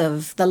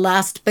massive, the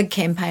last big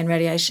campaign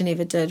Radiation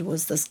ever did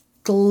was this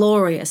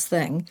glorious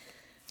thing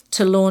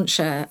to launch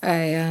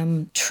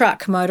a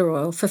truck motor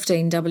oil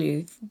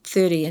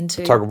 15W30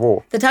 into... Tug of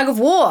War. The Tug of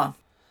War.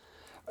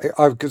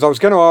 Because I was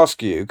going to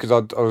ask you, because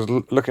I was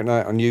looking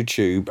at it on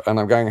YouTube, and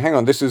I'm going, hang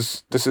on, this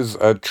is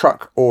a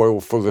truck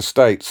oil for the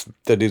States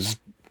that is...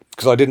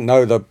 Because I didn't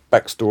know the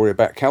backstory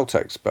about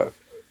Caltex, but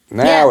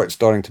now it's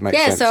starting to make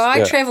sense. So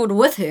I travelled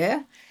with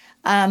her.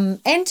 And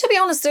to be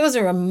honest, it was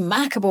a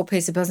remarkable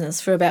piece of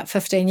business for about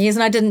 15 years.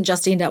 And I didn't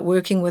just end up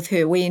working with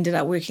her. We ended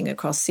up working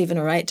across 7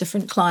 or 8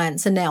 different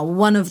clients. And now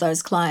one of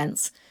those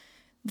clients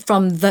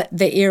from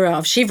the era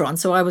of Chevron,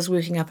 so I was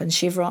working up in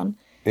Chevron,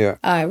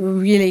 I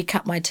really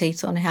cut my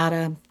teeth on how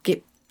to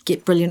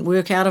get brilliant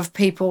work out of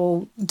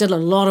people, did a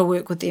lot of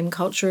work with them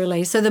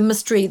culturally. So the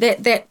mystery,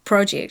 that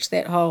project,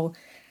 that whole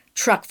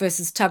truck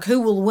versus tug,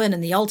 who will win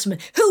in the ultimate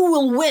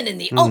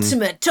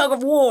tug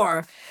of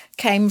war,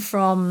 came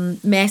from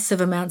massive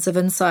amounts of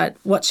insight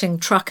watching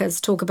truckers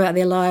talk about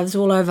their lives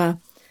all over.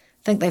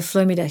 I think they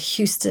flew me to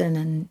Houston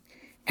and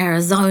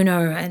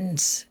Arizona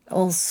and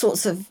all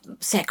sorts of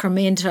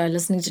Sacramento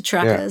listening to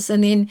truckers.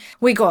 And then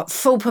we got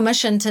full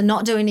permission to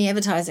not do any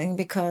advertising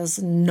because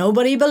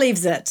nobody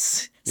believes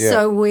it.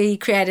 So we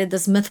created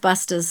this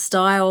Mythbusters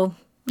style,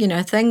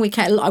 thing.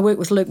 I worked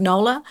with Luke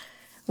Nola.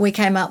 We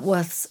came up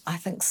with, I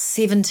think,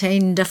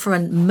 17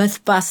 different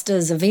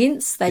Mythbusters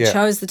events. They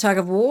chose the Tug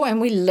of War, and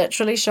we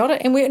literally shot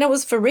it, and it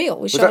was for real.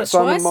 We shot it twice. Was that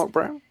Simon Mark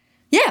Brown?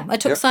 Yeah, I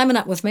took Simon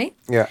up with me.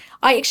 Yeah.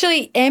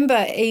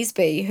 Amber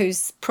Easby,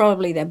 who's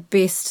probably the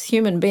best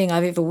human being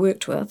I've ever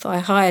worked with, I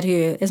hired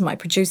her as my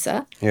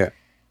producer. Yeah.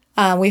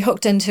 We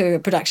hooked into a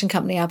production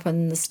company up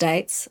in the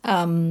States.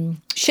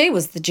 She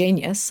was the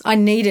genius. I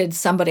needed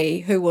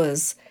somebody who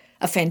was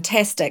a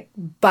fantastic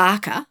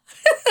barker,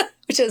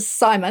 which is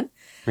Simon.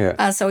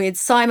 Yeah. So we had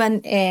Simon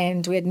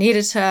and we had an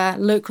editor.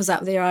 Luke was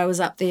up there. I was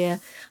up there.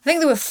 I think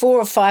there were 4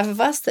 or 5 of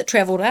us that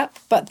travelled up,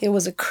 but there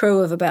was a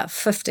crew of about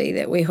 50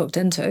 that we hooked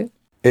into.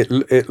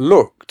 It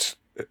looked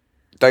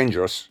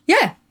dangerous.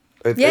 Yeah.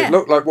 It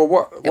looked like, well,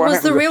 what it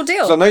was the real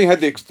deal. So I know you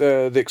had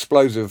the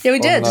explosive. Yeah, we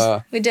did.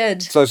 We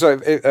did. So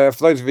for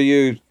those of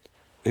you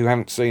who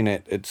haven't seen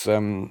it, it's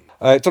on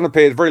a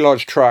pier, a very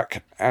large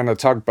truck and a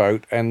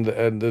tugboat, and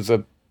there's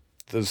a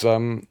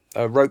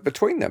rope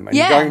between them. And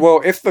you're going,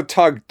 well, if the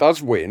tug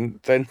does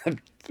win, then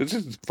this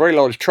is a very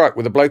large truck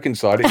with a bloke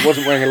inside it. He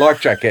wasn't wearing a life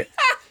jacket.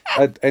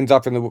 It ends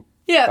up in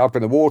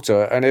the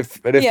water. And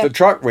if the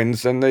truck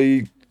wins, then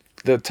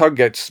the tug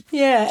gets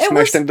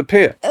smashed into the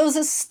pier. It was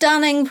a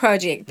stunning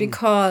project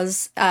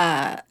because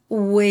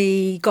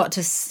we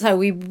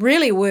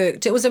really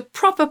worked. It was a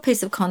proper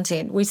piece of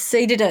content. We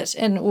seeded it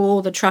in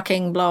all the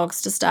trucking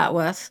blogs to start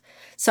with.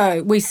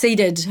 So we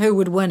seeded who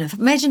would win.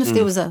 Imagine if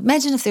there was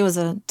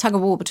a tug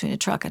of war between a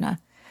truck and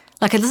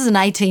this is an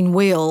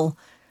 18-wheel,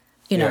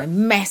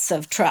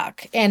 massive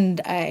truck and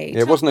a.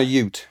 Yeah, it wasn't a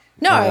ute.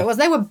 No, it was.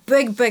 They were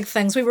big, big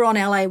things. We were on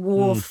LA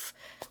Wharf.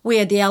 We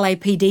had the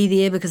LAPD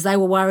there because they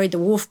were worried. The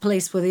wharf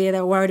police were there. They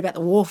were worried about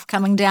the wharf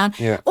coming down.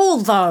 Yeah.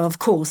 Although, of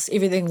course,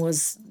 everything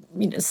was,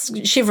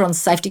 Chevron's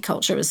safety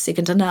culture is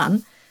second to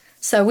none.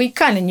 So we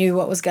kind of knew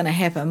what was going to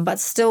happen. But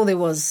still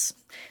there's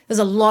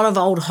a lot of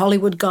old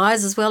Hollywood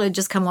guys as well who'd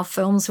just come off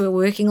films who were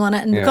working on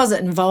it. And because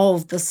it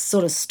involved this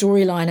sort of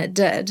storyline it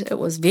did, it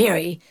was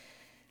very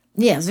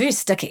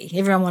sticky.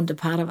 Everyone wanted a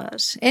part of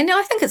it. And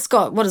I think it's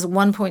got,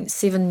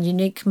 1.7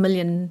 unique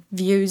million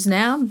views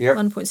now? Yep.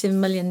 1.7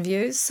 million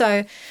views.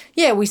 So,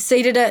 we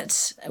seeded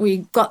it. We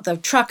got the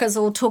truckers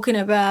all talking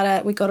about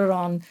it. We got it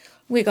on,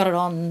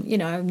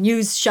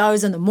 news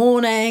shows in the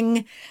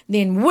morning.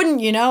 Then,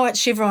 wouldn't you know it,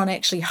 Chevron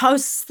actually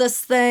hosts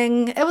this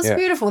thing. It was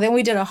beautiful. Then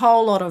we did a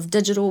whole lot of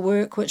digital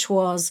work, which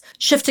was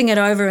shifting it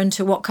over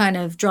into what kind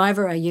of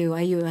driver are you?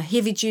 Are you a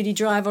heavy-duty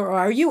driver or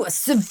are you a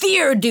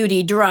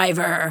severe-duty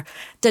driver?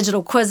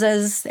 Digital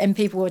quizzes, and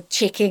people were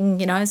checking,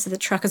 so the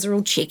truckers are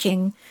all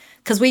checking.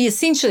 Because we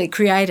essentially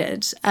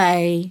created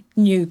a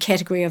new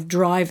category of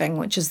driving,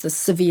 which is the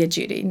severe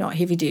duty, not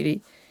heavy-duty.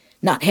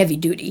 Not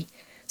heavy-duty.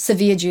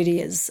 Severe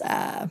duty is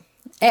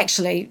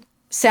actually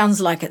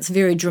sounds like it's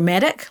very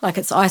dramatic, like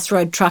it's ice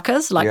road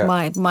truckers, like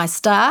my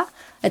star.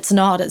 It's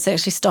not. It's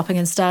actually stopping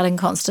and starting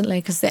constantly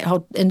because that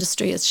whole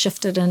industry has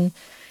shifted and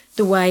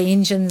the way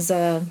engines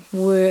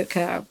work.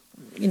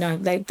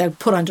 They're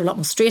put under a lot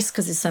more stress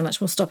because there's so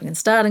much more stopping and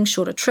starting,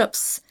 shorter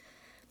trips,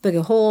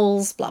 bigger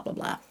hauls, blah, blah,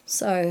 blah.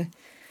 So,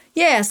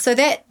 so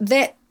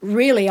that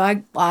really,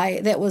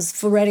 that was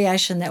for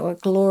Radiation, that were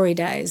glory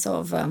days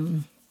of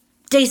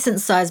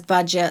decent-sized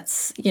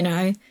budgets,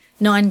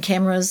 9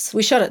 cameras.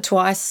 We shot it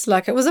twice.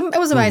 It was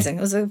amazing.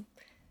 It was an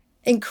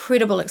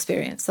incredible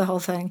experience, the whole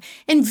thing.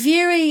 And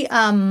very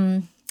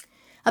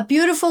a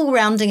beautiful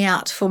rounding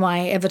out for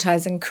my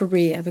advertising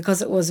career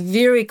because it was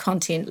very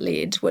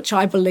content-led, which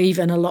I believe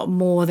in a lot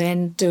more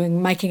than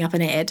making up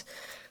an ad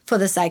for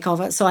the sake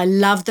of it. So I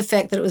loved the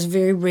fact that it was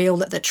very real,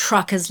 that the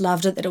truckers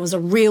loved it, that it was a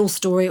real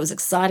story. It was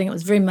exciting. It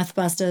was very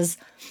Mythbusters.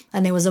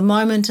 And there was a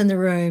moment in the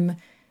room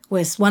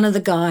where one of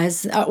the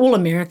guys, all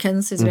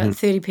Americans, there's about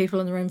 30 people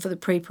in the room for the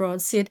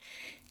pre-prod, said,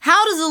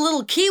 "How does a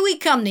little Kiwi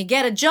company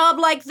get a job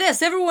like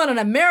this? Everyone in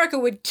America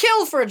would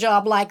kill for a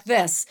job like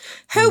this.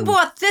 Who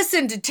brought this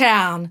into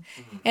town?"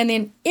 And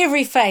then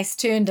every face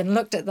turned and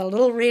looked at the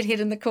little redhead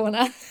in the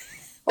corner,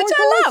 which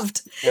I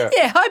loved.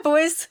 Yeah, hi,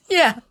 boys.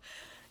 Yeah.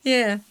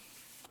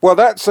 Well,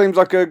 that seems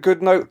like a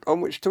good note on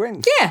which to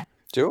end. Yeah.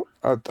 Jill,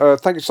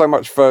 thank you so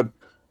much for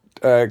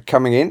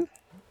coming in.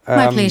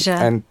 My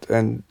pleasure.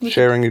 And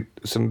sharing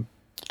some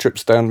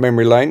trips down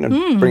memory lane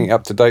and bringing it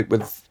up to date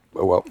with,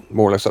 well,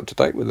 more or less up to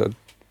date with a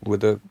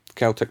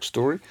Caltex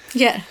story.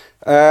 Yeah.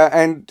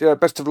 And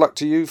best of luck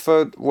to you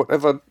for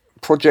whatever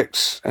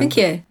projects and Thank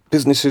you.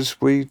 businesses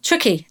we...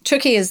 Tricky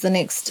is the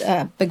next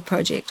big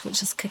project,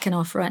 which is kicking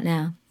off right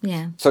now.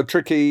 Yeah. So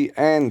Tricky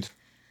and...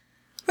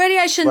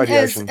 Radiation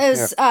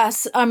is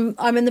us.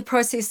 I'm in the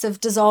process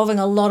of dissolving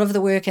a lot of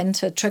the work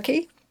into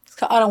Tricky.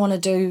 I don't want to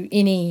do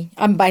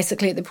I'm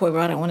basically at the point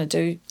where I don't want to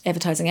do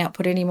advertising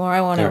output anymore. I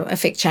want to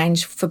affect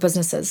change for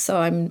businesses. So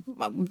I'm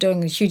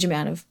doing a huge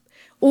amount of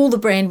all the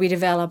brand we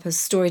develop is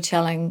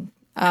storytelling.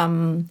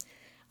 I'm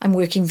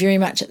working very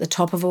much at the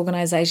top of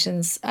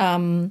organisations,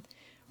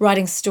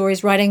 writing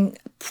stories, writing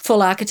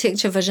full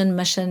architecture, vision,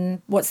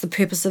 mission, what's the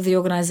purpose of the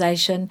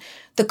organisation,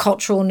 the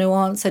cultural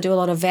nuance. I do a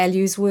lot of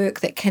values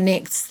work that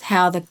connects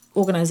how the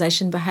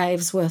organisation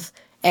behaves with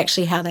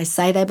actually how they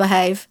say they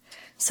behave.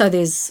 So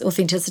there's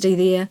authenticity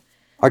there.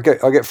 I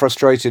get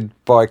frustrated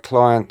by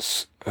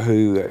clients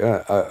who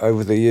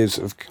over the years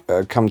have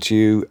come to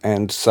you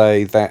and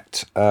say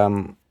that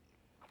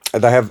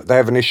they have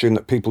an issue in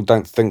that people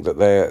don't think that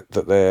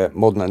they're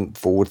modern and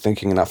forward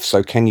thinking enough.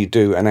 So can you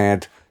do an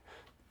ad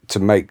to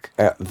make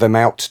them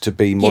out to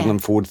be modern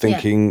and forward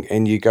thinking?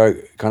 And you go,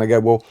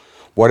 well,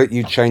 why don't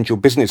you change your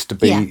business to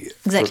be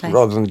exactly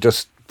rather than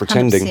just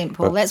pretending? 100%,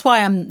 Paul.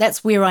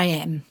 That's where I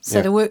am.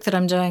 So the work that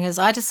I'm doing is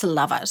I just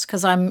love it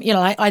because I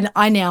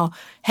now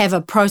have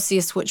a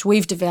process which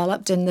we've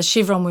developed, and the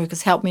Chevron work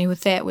has helped me with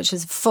that, which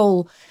is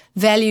full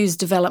values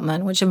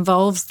development, which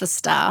involves the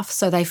staff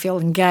so they feel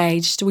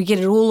engaged. We get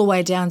it all the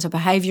way down to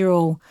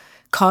behavioural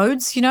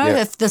codes,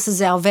 if this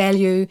is our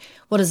value,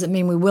 what does it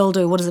mean we will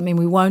do? What does it mean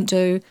we won't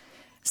do?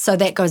 So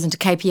that goes into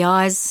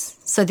KPIs.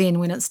 So then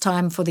when it's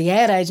time for the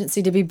ad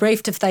agency to be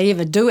briefed, if they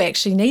ever do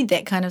actually need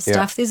that kind of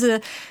stuff,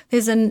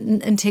 there's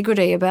an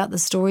integrity about the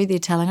story they're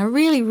telling. I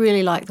really,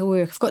 really like the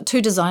work. I've got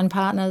 2 design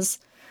partners.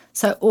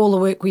 So all the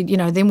work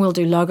then we'll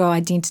do logo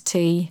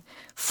identity,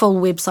 full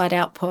website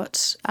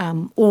output,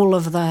 all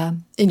of the,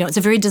 it's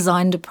a very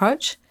designed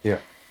approach. Yeah.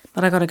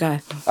 But I got to go.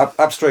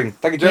 Upstream.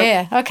 Thank you, Jill.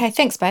 Yeah. Okay.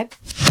 Thanks, babe.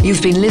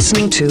 You've been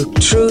listening to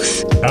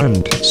Truth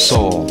And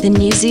Soul, the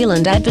New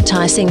Zealand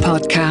Advertising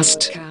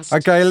Podcast.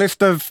 Okay,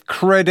 list of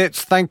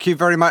credits. Thank you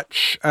very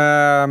much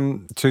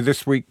to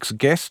this week's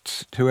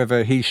guest,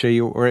 whoever he,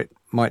 she, or it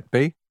might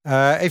be.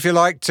 If you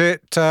liked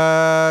it,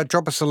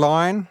 drop us a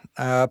line,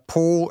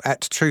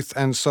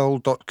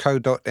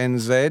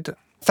 paul@truthandsoul.co.nz.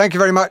 Thank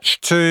you very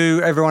much to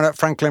everyone at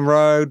Franklin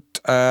Road,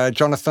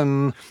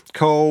 Jonathan,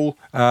 Cole,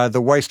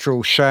 the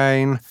Wastrel,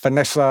 Shane,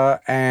 Vanessa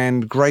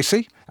and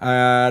Gracie,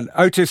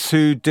 Otis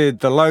who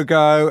did the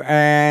logo,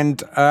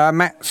 and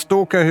Matt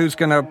Stalker who's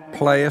going to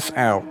play us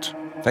out.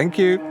 Thank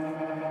you.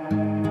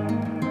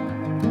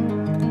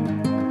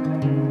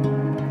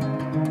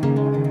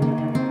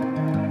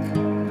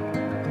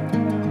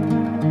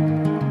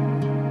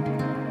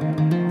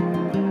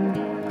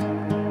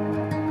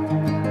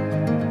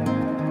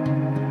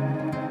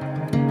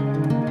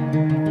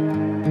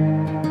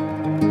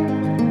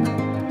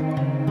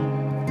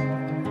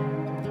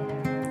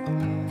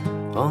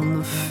 On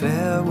the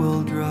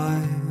farewell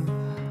drive,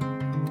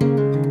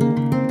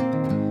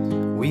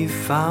 we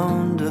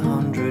found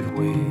 100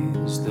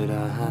 ways that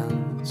our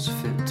hands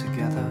fit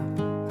together.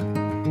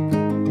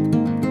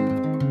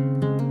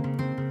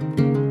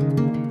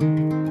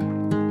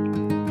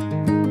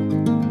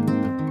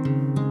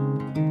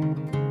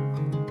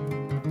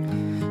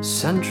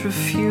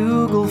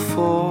 Centrifugal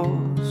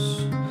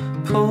force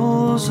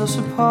pulls us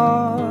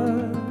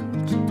apart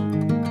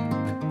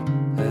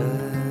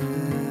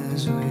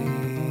as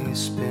we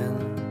spin.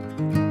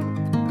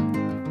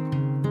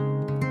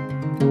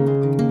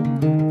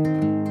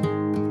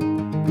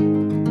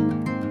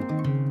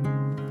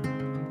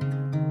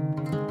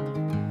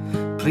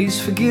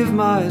 Please forgive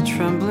my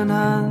trembling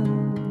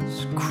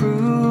hands,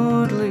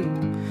 crudely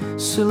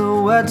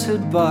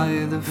silhouetted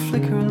by the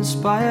flickering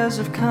spires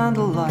of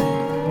candlelight,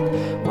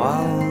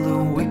 while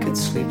the wicked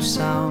sleep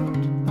sound.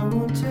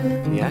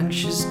 The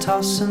anxious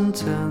toss and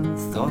turn,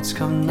 thoughts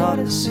come not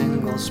as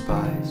single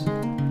spies,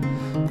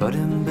 but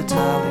in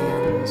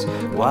battalions,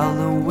 while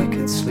the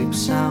wicked sleep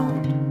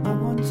sound.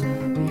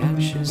 The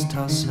anxious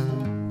toss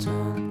and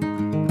turn.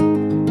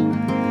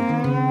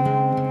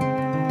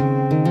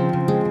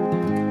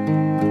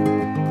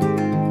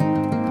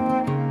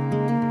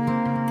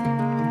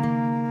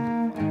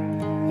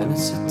 And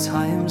it's at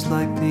times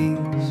like these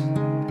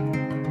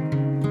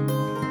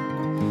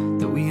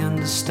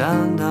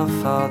understand our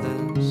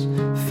father's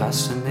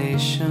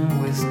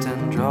fascination with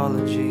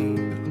dendrology.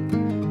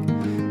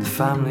 The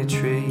family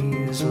tree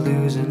is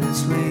losing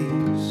its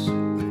leaves.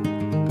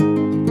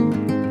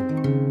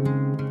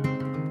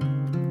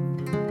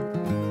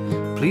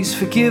 Please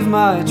forgive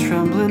my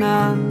trembling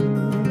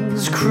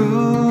hands,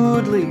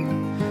 crudely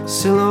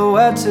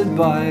silhouetted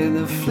by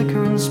the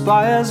flickering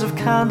spires of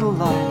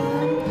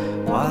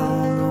candlelight,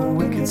 while the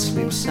wicked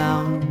sleep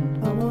sound,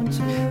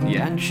 the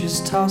anxious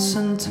toss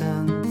and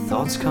turn.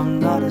 Thoughts come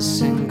not as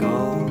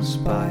single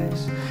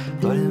spies,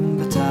 but in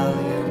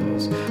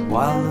battalions,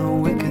 while the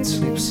wicked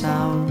sleep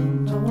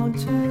sound,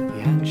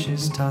 the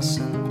anxious toss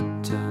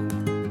and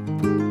turn.